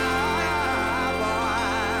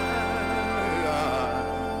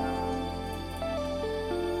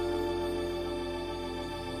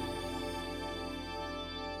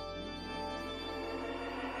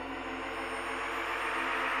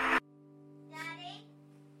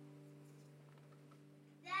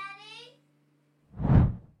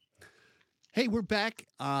Hey, we're back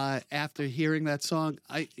after hearing that song.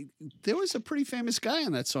 There was a pretty famous guy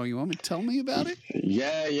on that song. You want me to tell me about it?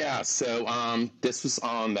 Yeah. So this was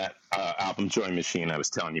on that album Joy Machine I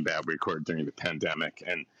was telling you about, we recorded during the pandemic.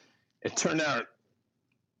 And it turned out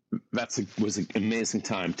was an amazing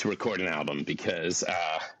time to record an album because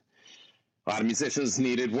a lot of musicians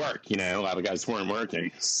needed work. A lot of guys weren't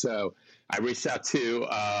working. So I reached out to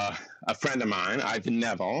a friend of mine, Ivan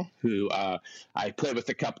Neville, who I played with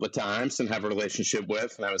a couple of times and have a relationship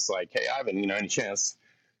with. And I was like, hey, Ivan, any chance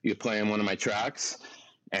you could play on one of my tracks?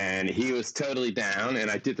 And he was totally down. And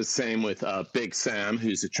I did the same with Big Sam,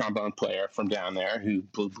 who's a trombone player from down there, who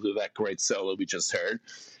blew that great solo we just heard.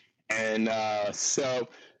 And so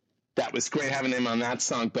that was great having him on that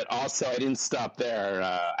song. But also, I didn't stop there.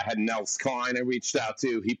 I had Nels Klein I reached out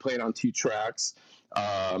to. He played on 2 tracks.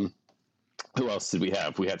 Who else did we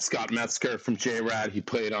have? We had Scott Metzger from J-Rad. He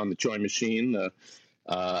played on the Joy Machine, the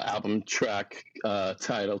album track,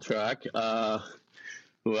 title track.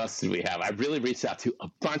 Who else did we have? I really reached out to a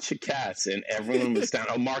bunch of cats, and everyone was down.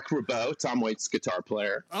 Oh, Mark Ribot, Tom Waits' guitar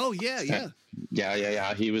player. Oh, yeah.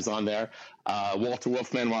 Yeah. He was on there. Walter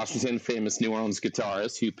Wolfman Washington, famous New Orleans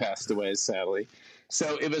guitarist, who passed away, sadly.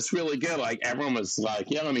 So it was really good. Like, everyone was like,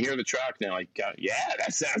 yeah, let me hear the track now. Like, yeah,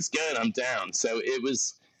 that sounds good. I'm down. So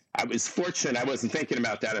I was fortunate. I wasn't thinking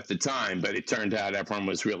about that at the time, but it turned out everyone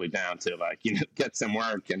was really down to get some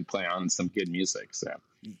work and play on some good music. So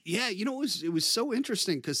yeah, it was so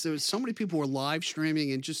interesting because there was so many people were live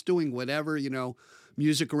streaming and just doing whatever,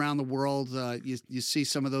 music around the world. You see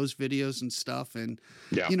some of those videos and stuff, and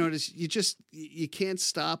you can't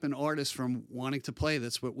stop an artist from wanting to play.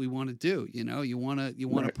 That's what we want to do. You want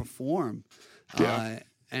to perform. Yeah.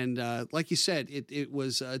 And like you said, it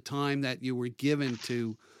was a time that you were given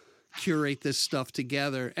to curate this stuff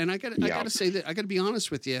together. And I got to say that I got to be honest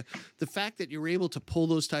with you. The fact that you're able to pull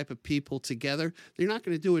those type of people together, they're not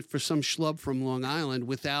going to do it for some schlub from Long Island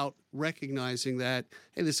without recognizing that,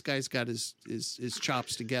 hey, this guy's got his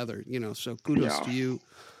chops together. So kudos to you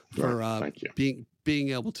for being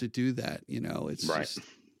able to do that. It's right. Just,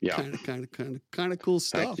 kind of cool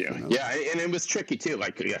stuff. Thank you. Yeah, and it was tricky too.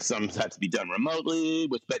 Like, some had to be done remotely.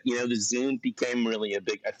 But the Zoom became really a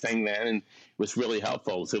thing then, and was really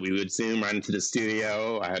helpful. So we would Zoom right into the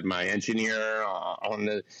studio. I had my engineer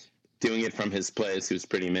doing it from his place. It was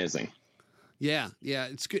pretty amazing. Yeah,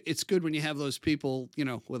 it's good. It's good when you have those people,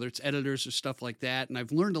 whether it's editors or stuff like that. And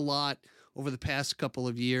I've learned a lot over the past couple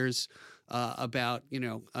of years about,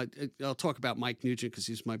 I'll talk about Mike Nugent because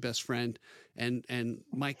he's my best friend. And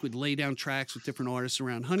Mike would lay down tracks with different artists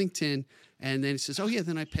around Huntington. And then he says, oh, yeah,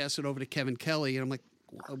 then I pass it over to Kevin Kelly. And I'm like,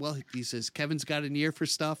 well, he says, Kevin's got an ear for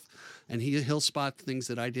stuff, and he'll spot things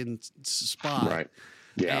that I didn't spot. Right.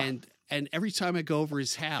 Yeah. And every time I go over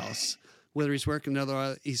his house, whether he's working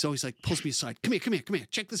another, he's always like, pulls me aside. Come here.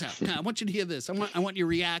 Check this out. I want you to hear this. I want your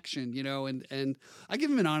reaction, and I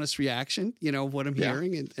give him an honest reaction, of what I'm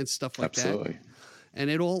hearing and stuff like Absolutely. that. And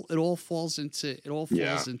it all falls into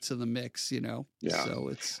the mix, Yeah.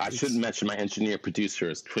 So I shouldn't mention my engineer producer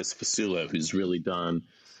is Chris Fasula, who's really done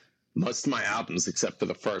most of my albums except for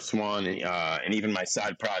the first one, and even my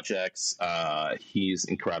side projects. He's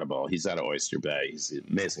incredible. He's out of Oyster Bay. He's an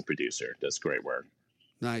amazing producer. Does great work.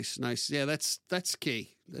 Nice. Yeah, that's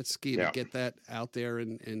key. That's key to get that out there.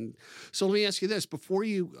 And so let me ask you this before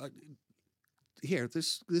you.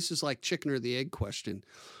 This is like chicken or the egg question.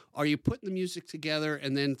 Are you putting the music together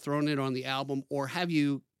and then throwing it on the album, or have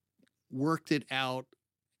you worked it out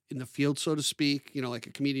in the field, so to speak? Like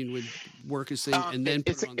a comedian would work his thing and then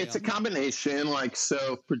put it on the album? It's a combination. Like,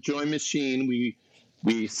 so for Joy Machine,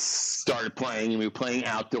 we started playing, and we were playing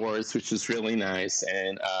outdoors, which was really nice.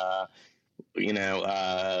 And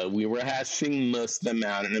we were hashing most of them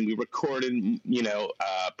out, and then we recorded,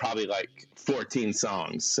 probably like 14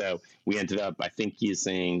 songs. So we ended up, I think,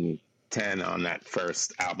 using 10 on that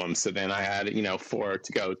first album. So then I had, 4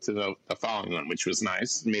 to go to the following one, which was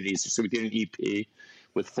nice. It made it easier. So we did an EP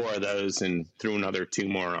with 4 of those and threw another 2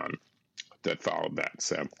 more on that followed that.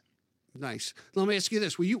 So nice. Let me ask you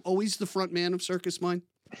this. Were you always the front man of Circus Mind?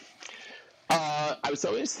 I was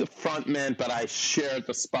always the front man, but I shared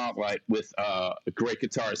the spotlight with a great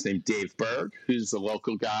guitarist named Dave Berg, who's a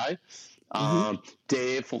local guy.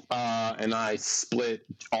 Dave and I split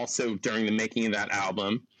also during the making of that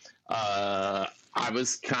album. I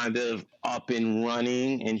was kind of up and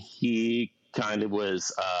running, and he kind of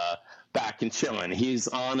was back and chilling. He's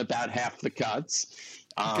on about half the cuts.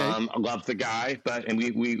 I love the guy, and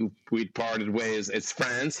we parted ways as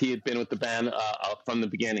friends. He had been with the band from the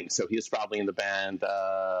beginning, so he was probably in the band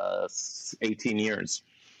 18 years.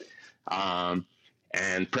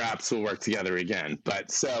 and perhaps we'll work together again.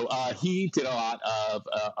 But so he did a lot of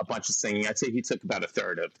a bunch of singing. I'd say he took about a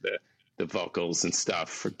third of the vocals and stuff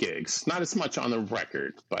for gigs. Not as much on the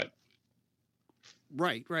record, but.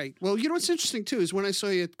 Right. Well, you know what's interesting too is when I saw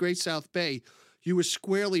you at Great South Bay, you were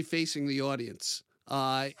squarely facing the audience.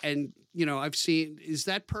 And you know, I've seen, is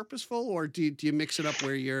that purposeful, or do you mix it up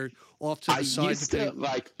where you're off to the side? I used to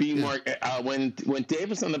like be more when Dave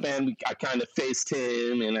was on the band, I kind of faced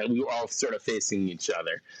him, and we were all sort of facing each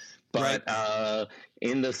other. But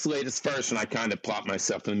in this latest version, I kind of plop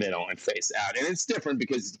myself in the middle and face out, and it's different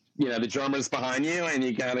because you know the drummer's behind you, and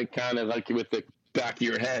you gotta kind of like with the back of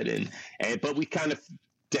your head, and but we kind of.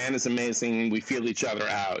 Dan is amazing. We feel each other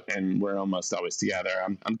out, and we're almost always together.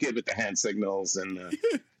 I'm good with the hand signals, and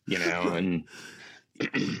you know, and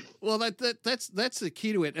well, that's the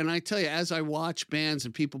key to it. And I tell you, as I watch bands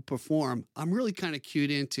and people perform, I'm really kind of cued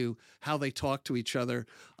into how they talk to each other.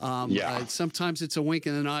 Sometimes it's a wink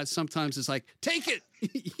and a nod. Sometimes it's like, take it.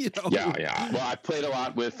 You know? Yeah. Well, I played a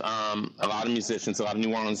lot with a lot of musicians, a lot of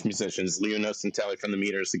New Orleans musicians. Leo Nocentelli from the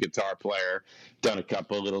Meters, the guitar player, done a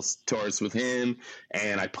couple of little tours with him.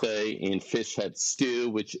 And I play in Fish Head Stew,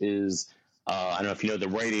 which is I don't know if you know the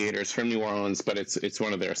Radiators from New Orleans, but it's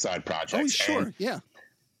one of their side projects. Oh, sure, and yeah.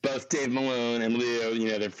 Both Dave Malone and Leo, you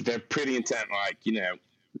know, they're pretty intent, like, you know,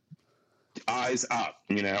 eyes up,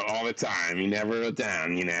 you know, all the time. You never go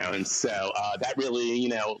down, you know. And so that really, you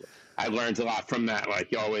know, I learned a lot from that.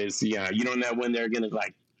 Like, you always, you know, you don't know when they're going to,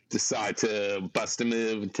 like, decide to bust a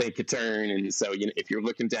move and take a turn. And so, you know, if you're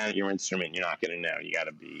looking down at your instrument, you're not going to know. You got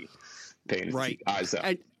to be paying eyes up.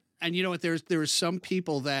 And you know what? There are some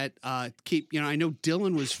people that keep. You know, I know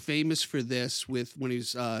Dylan was famous for this with when he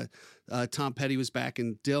was Tom Petty was back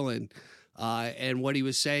in Dylan, and what he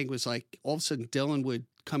was saying was like all of a sudden Dylan would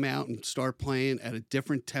come out and start playing at a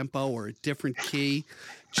different tempo or a different key,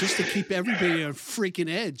 just to keep everybody on a freaking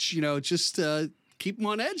edge. You know, just keep them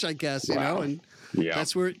on edge, I guess. You know, and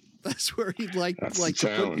that's where he'd like that's like the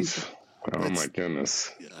challenge. Oh my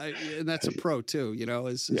goodness! And that's a pro too. You know,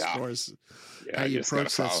 as far as. Yeah, you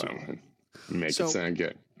approach that and make it sound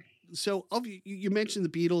good. So you mentioned the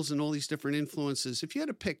Beatles and all these different influences. If you had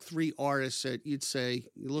to pick three artists that you'd say,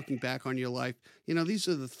 looking back on your life, you know, these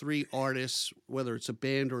are the three artists, whether it's a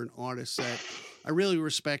band or an artist, that I really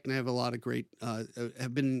respect and have a lot of great,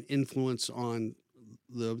 have been an influence on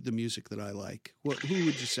the music that I like. Who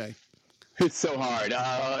would you say? It's so hard.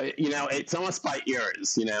 You know, it's almost by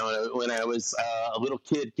ears. You know, when I was a little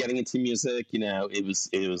kid getting into music, you know, it was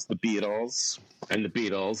the Beatles and the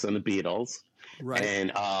Beatles and the Beatles. Right.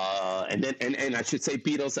 And then I should say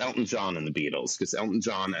Beatles, Elton John and the Beatles, because Elton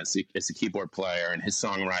John as a keyboard player and his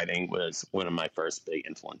songwriting was one of my first big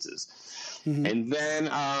influences. Mm-hmm. And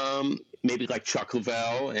then maybe like Chuck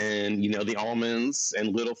Leavell and, you know, the Allmans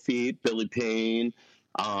and Little Feat, Billy Payne.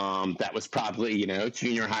 That was probably, you know,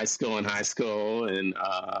 junior high school and high school and,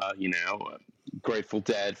 you know, Grateful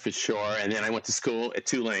Dead for sure. And then I went to school at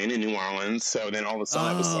Tulane in New Orleans. So then all of a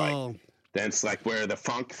sudden I was like, that's like where the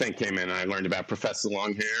funk thing came in. I learned about Professor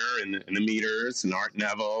Longhair and the Meters and Art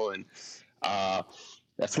Neville. And,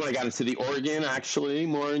 that's when I got into the organ, actually,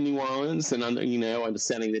 more in New Orleans and, you know,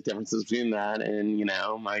 understanding the differences between that and, you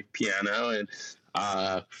know, my piano and,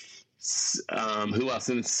 who else?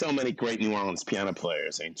 And so many great New Orleans piano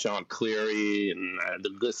players. I mean, John Cleary, and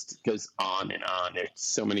the list goes on and on. There's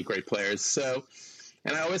so many great players. So,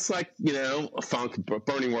 and I always like, you know, funk,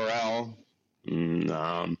 Bernie Worrell.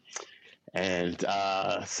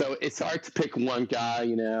 So it's hard to pick one guy,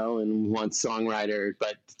 you know, and one songwriter,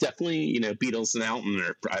 but definitely, you know, Beatles and Elton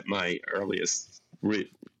are at my earliest root.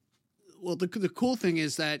 Well, the cool thing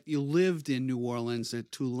is that you lived in New Orleans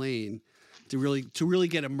at Tulane. To really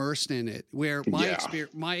get immersed in it, where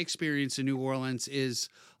my experience in New Orleans is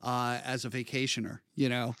as a vacationer, you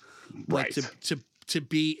know, but to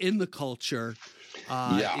be in the culture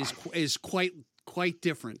is quite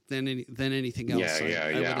different than anything else.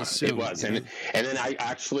 I would assume. It was, and then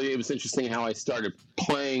it was interesting how I started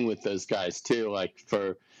playing with those guys too, like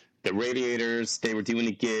for the Radiators, they were doing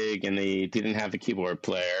a gig and they didn't have the keyboard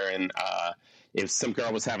player, and if some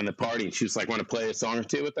girl was having the party and she was like, want to play a song or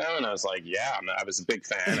two with them? And I was like, yeah, I was a big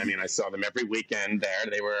fan. I mean, I saw them every weekend there.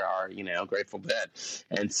 They were our, you know, Grateful Dead.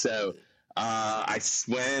 And so I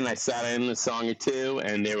sat in a song or two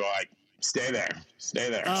and they were like, stay there.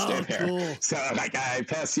 Stay there. Oh, stay there. cool. So like I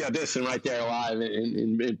passed the audition right there live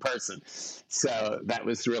in person. So that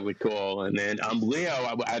was really cool. And then Leo,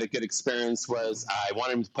 I had a good experience. Was I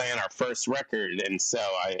wanted him to play on our first record, and so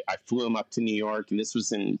I flew him up to New York, and this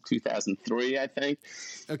was in 2003, I think.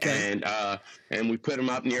 Okay. And we put him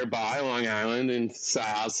up nearby, Long Island, in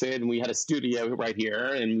Syosset, and we had a studio right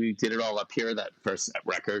here, and we did it all up here, that first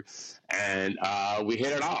record. And we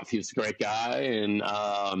hit it off. He was a great guy,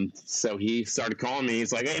 and so he started calling me.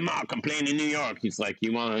 He's like, "Hey, Mark, I'm playing in New York." He's like,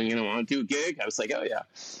 "You want to do a gig?" I was like, "Oh yeah."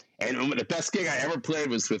 And the best gig I ever played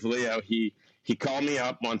was with Leo. He called me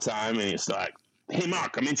up one time, and he's like, "Hey,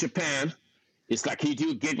 Mark, I'm in Japan." He's like, "Can you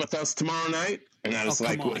do a gig with us tomorrow night?" And I was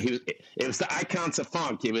like, it was the Icons of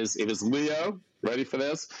Funk. It was Leo. Ready for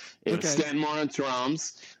this? It was Stenmore on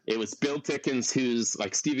drums. It was Bill Dickens, who's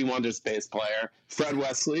like Stevie Wonder's bass player. Fred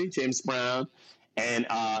Wesley, James Brown, and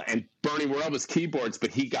Bernie Worrell was keyboards, but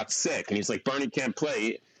he got sick, and he's like, "Bernie can't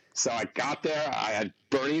play." So I got there. I had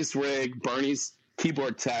Bernie's rig, Bernie's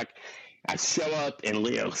keyboard tech. I show up, and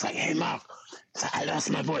Leo was like, "Hey, Mark, I lost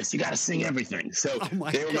my voice. You got to sing everything." So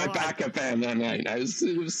they were my backup band that night.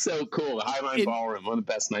 It was so cool. The Highline Ballroom, one of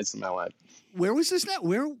the best nights of my life. Where was this now?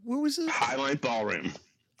 Where was it? Highline Ballroom.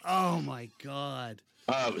 Oh my God.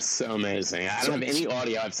 Oh, it was so amazing. I don't have any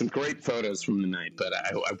audio. I have some great photos from the night, but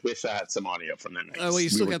I wish I had some audio from that night. Oh, well, you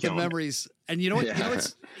still got the memories. And you know what?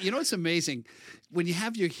 You know what's amazing? When you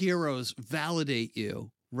have your heroes validate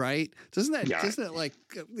you, right? Doesn't that like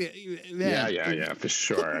yeah, for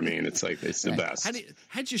sure. I mean, it's like it's the best.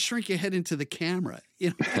 How'd you shrink your head into the camera?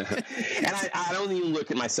 And I don't even look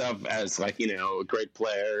at myself as like, a great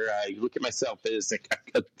player. I look at myself as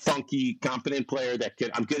a funky, competent player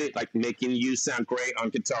I'm good at like making you sound great on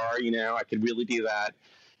guitar. I could really do that.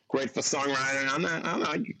 Great for songwriting. I'm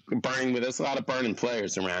not burning with. There's a lot of burning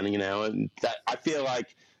players around, and that I feel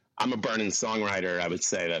like I'm a burning songwriter. I would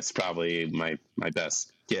say that's probably my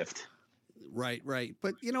best gift. Right.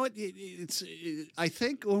 But you know what? I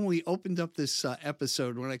think when we opened up this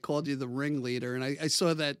episode, when I called you the ringleader, and I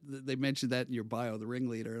saw that they mentioned that in your bio, the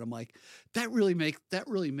ringleader, and I'm like, that really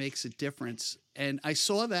makes a difference. And I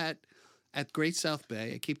saw that at Great South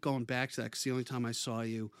Bay. I keep going back to that because the only time I saw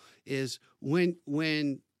you is when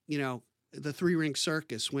the 3-ring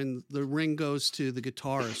circus, when the ring goes to the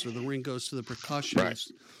guitarist or the ring goes to the percussionist. Right.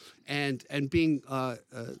 And being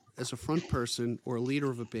as a front person or a leader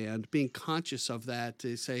of a band, being conscious of that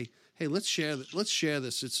to say, "Hey, let's share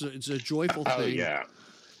this. It's a joyful thing." Oh yeah,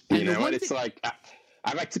 you know what? It's like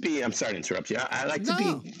I like to be. I'm sorry to interrupt you. I like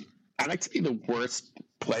to be the worst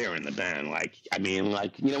player in the band.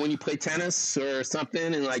 When you play tennis or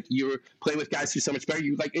something, and like you play with guys who's so much better,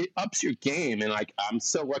 it ups your game. And like I'm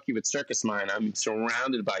so lucky with Circus Mind. I'm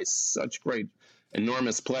surrounded by such great,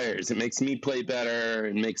 enormous players. It makes me play better.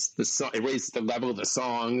 It makes it raises the level of the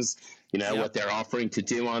songs, what they're offering to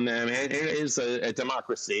do on them. And it is a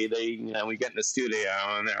democracy. We get in the studio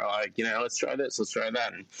and they're like, let's try this, let's try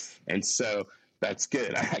that. And so that's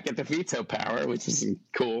good. I get the veto power, which is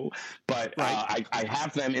cool, but I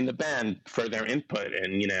have them in the band for their input,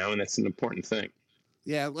 and that's an important thing.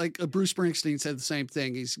 Yeah, like Bruce Springsteen said the same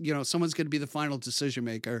thing. He's, someone's going to be the final decision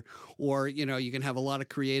maker, or, you can have a lot of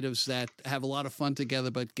creatives that have a lot of fun together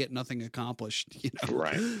but get nothing accomplished.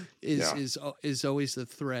 Right? Is always the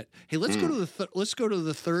threat. Hey, let's go to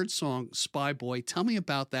the third song, Spy Boy. Tell me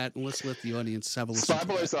about that, and let's let the audience have a listen. Spy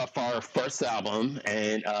Boy is off our first album,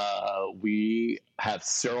 and we have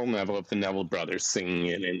Cyril Neville of the Neville Brothers singing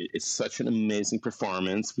it, and it's such an amazing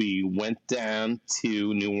performance. We went down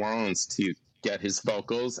to New Orleans to get his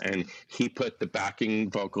vocals, and he put the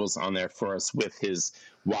backing vocals on there for us with his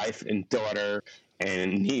wife and daughter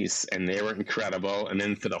and niece, and they were incredible. And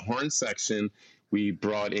then for the horn section, we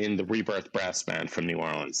brought in the Rebirth Brass Band from New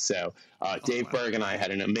Orleans. So Dave Berg and I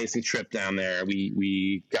had an amazing trip down there.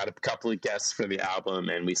 We got a couple of guests for the album,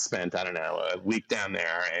 and we spent, a week down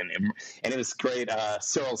there, and it was great.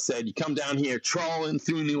 Cyril said, "You come down here trawling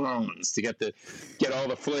through New Orleans to get all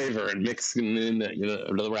the flavor and mixing in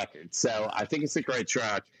the record." So I think it's a great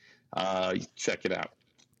track. Check it out.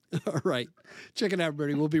 All right. Check it out,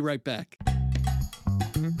 Bernie. We'll be right back.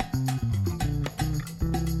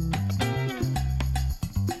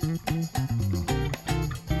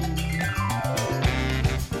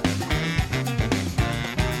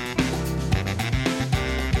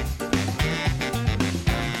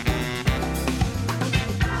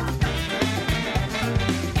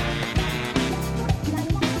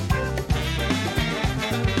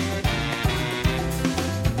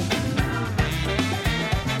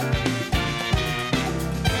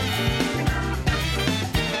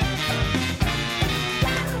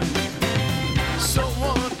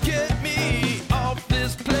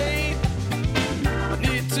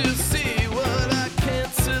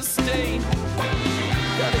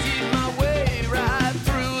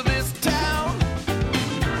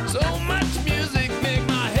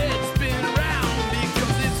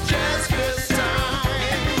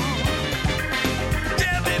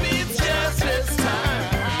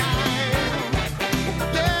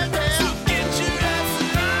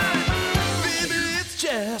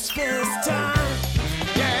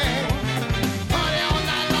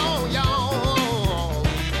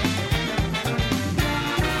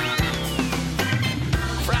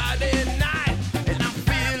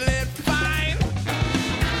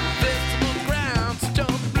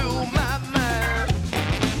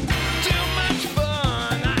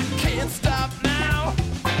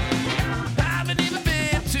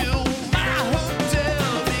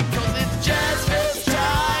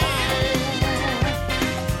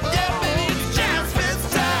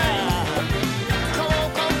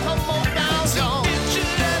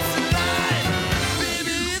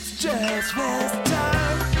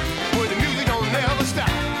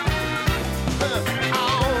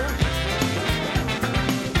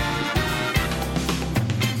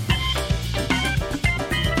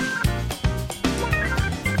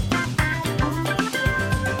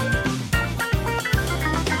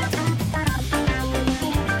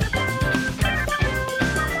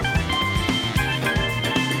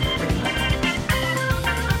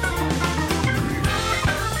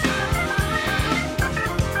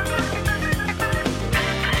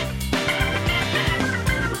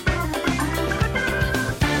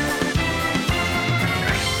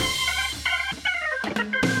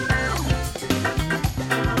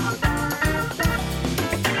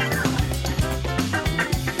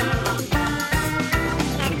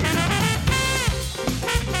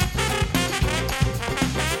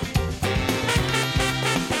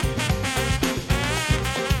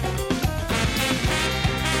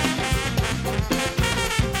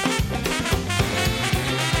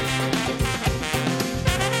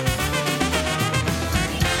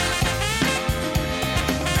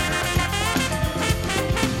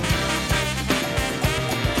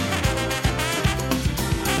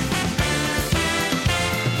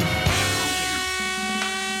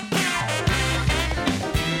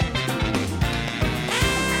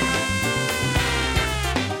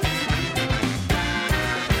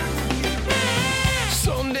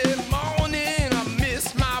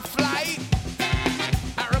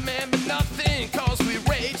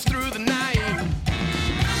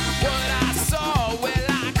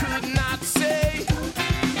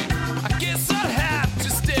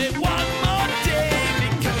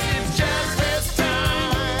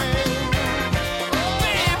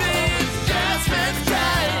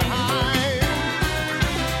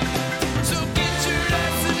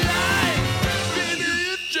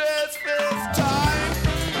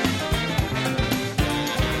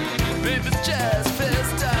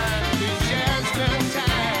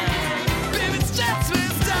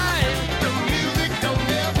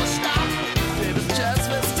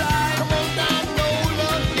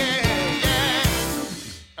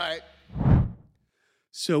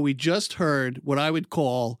 So we just heard what I would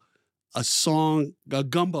call a song, a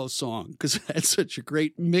gumbo song, because it had such a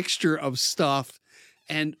great mixture of stuff.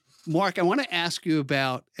 And Mark, I want to ask you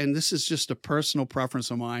about, and this is just a personal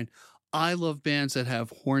preference of mine, I love bands that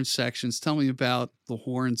have horn sections. Tell me about the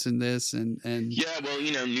horns in this. And Yeah, well,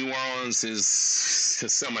 New Orleans has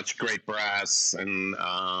so much great brass, and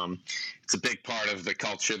it's a big part of the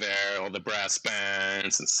culture there. All the brass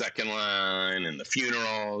bands and second line and the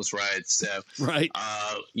funerals, right? So, right,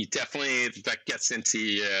 you definitely, that gets into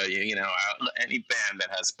any band that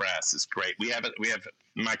has brass is great. We have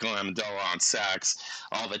Michael Amendola on sax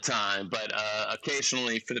all the time, but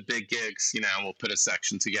occasionally for the big gigs, we'll put a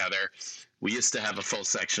section together. We used to have a full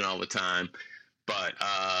section all the time, but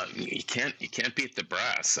you can't beat the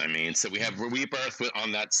brass. I mean, so we have Rebirth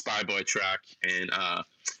on that Spy Boy track, and I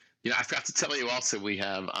forgot to tell you also we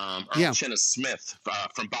have Earl Chenna Smith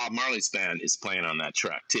from Bob Marley's band is playing on that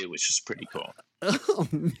track too, which is pretty cool. Oh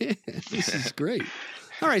man, this is great.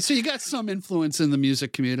 All right, so you got some influence in the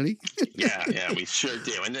music community. yeah, we sure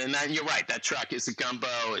do. And then you're right, that track is a gumbo.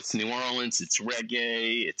 It's New Orleans. It's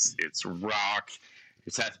reggae. It's rock.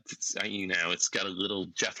 It's got a little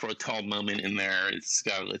Jethro Tull moment in there. It's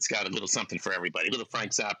got a little something for everybody. A little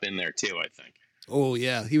Frank Zappa in there too, I think. Oh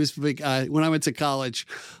yeah, he was big. When I went to college,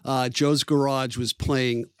 Joe's Garage was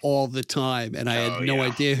playing all the time, and I had no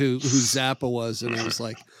idea who Zappa was, and I was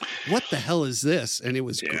like, "What the hell is this?" And it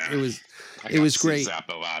was great.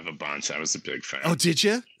 Zappa live a bunch. I was a big fan. Oh, did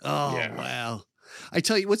you? Oh, yeah. Wow. I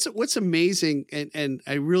tell you what's amazing, and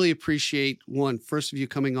I really appreciate first of you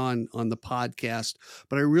coming on the podcast,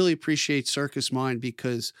 but I really appreciate Circus Mind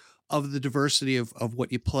because of the diversity of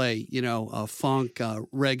what you play. Funk,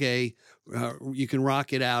 reggae. You can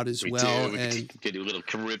rock it out as well. We could do a little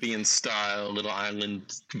Caribbean style, a little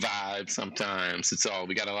island vibe sometimes.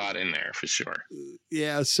 We got a lot in there for sure.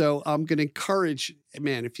 Yeah, so I'm going to encourage,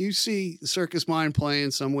 man, if you see Circus Mind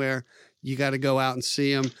playing somewhere, you got to go out and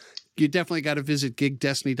see them. You definitely got to visit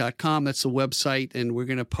gigdestiny.com. That's the website, and we're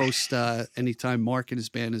going to post anytime Mark and his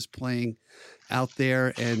band is playing out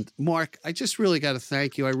there. And Mark, I just really got to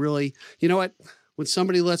thank you. You know what? When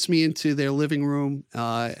somebody lets me into their living room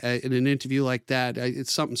in an interview like that,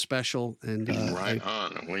 it's something special. And right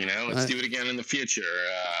on. Well, let's do it again in the future.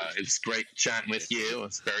 It's great chatting with you.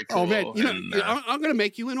 It's very cool. Oh man, I'm going to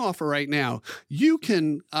make you an offer right now. You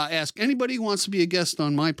can ask anybody who wants to be a guest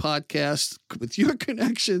on my podcast with your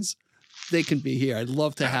connections. They can be here. I'd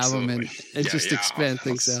love to have them and just expand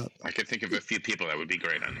things out. I could think of a few people that would be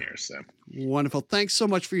great on here. So wonderful. Thanks so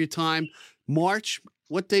much for your time. March.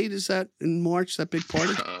 What date is that in March, that big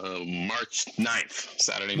party? March 9th,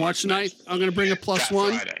 Saturday. March 9th. I'm going to bring a +1.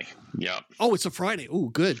 Friday. Yep. Oh, it's a Friday. Oh,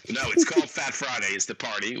 good. No, it's called Fat Friday is the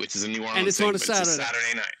party, which is a New Orleans and it's thing, on a Saturday. It's a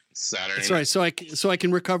Saturday night. That's right. So I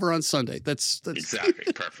can recover on Sunday. That's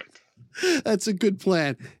exactly perfect. That's a good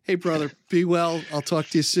plan. Hey, brother, be well. I'll talk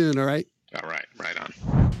to you soon. All right. All right. Right on.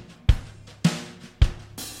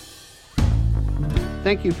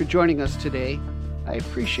 Thank you for joining us today. I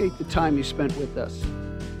appreciate the time you spent with us.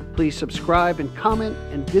 Please subscribe and comment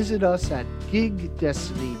and visit us at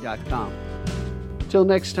gigdestiny.com. Till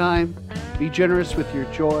next time, be generous with your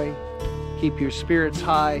joy, keep your spirits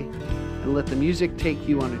high, and let the music take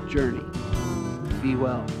you on a journey. Be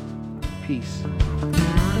well. Peace.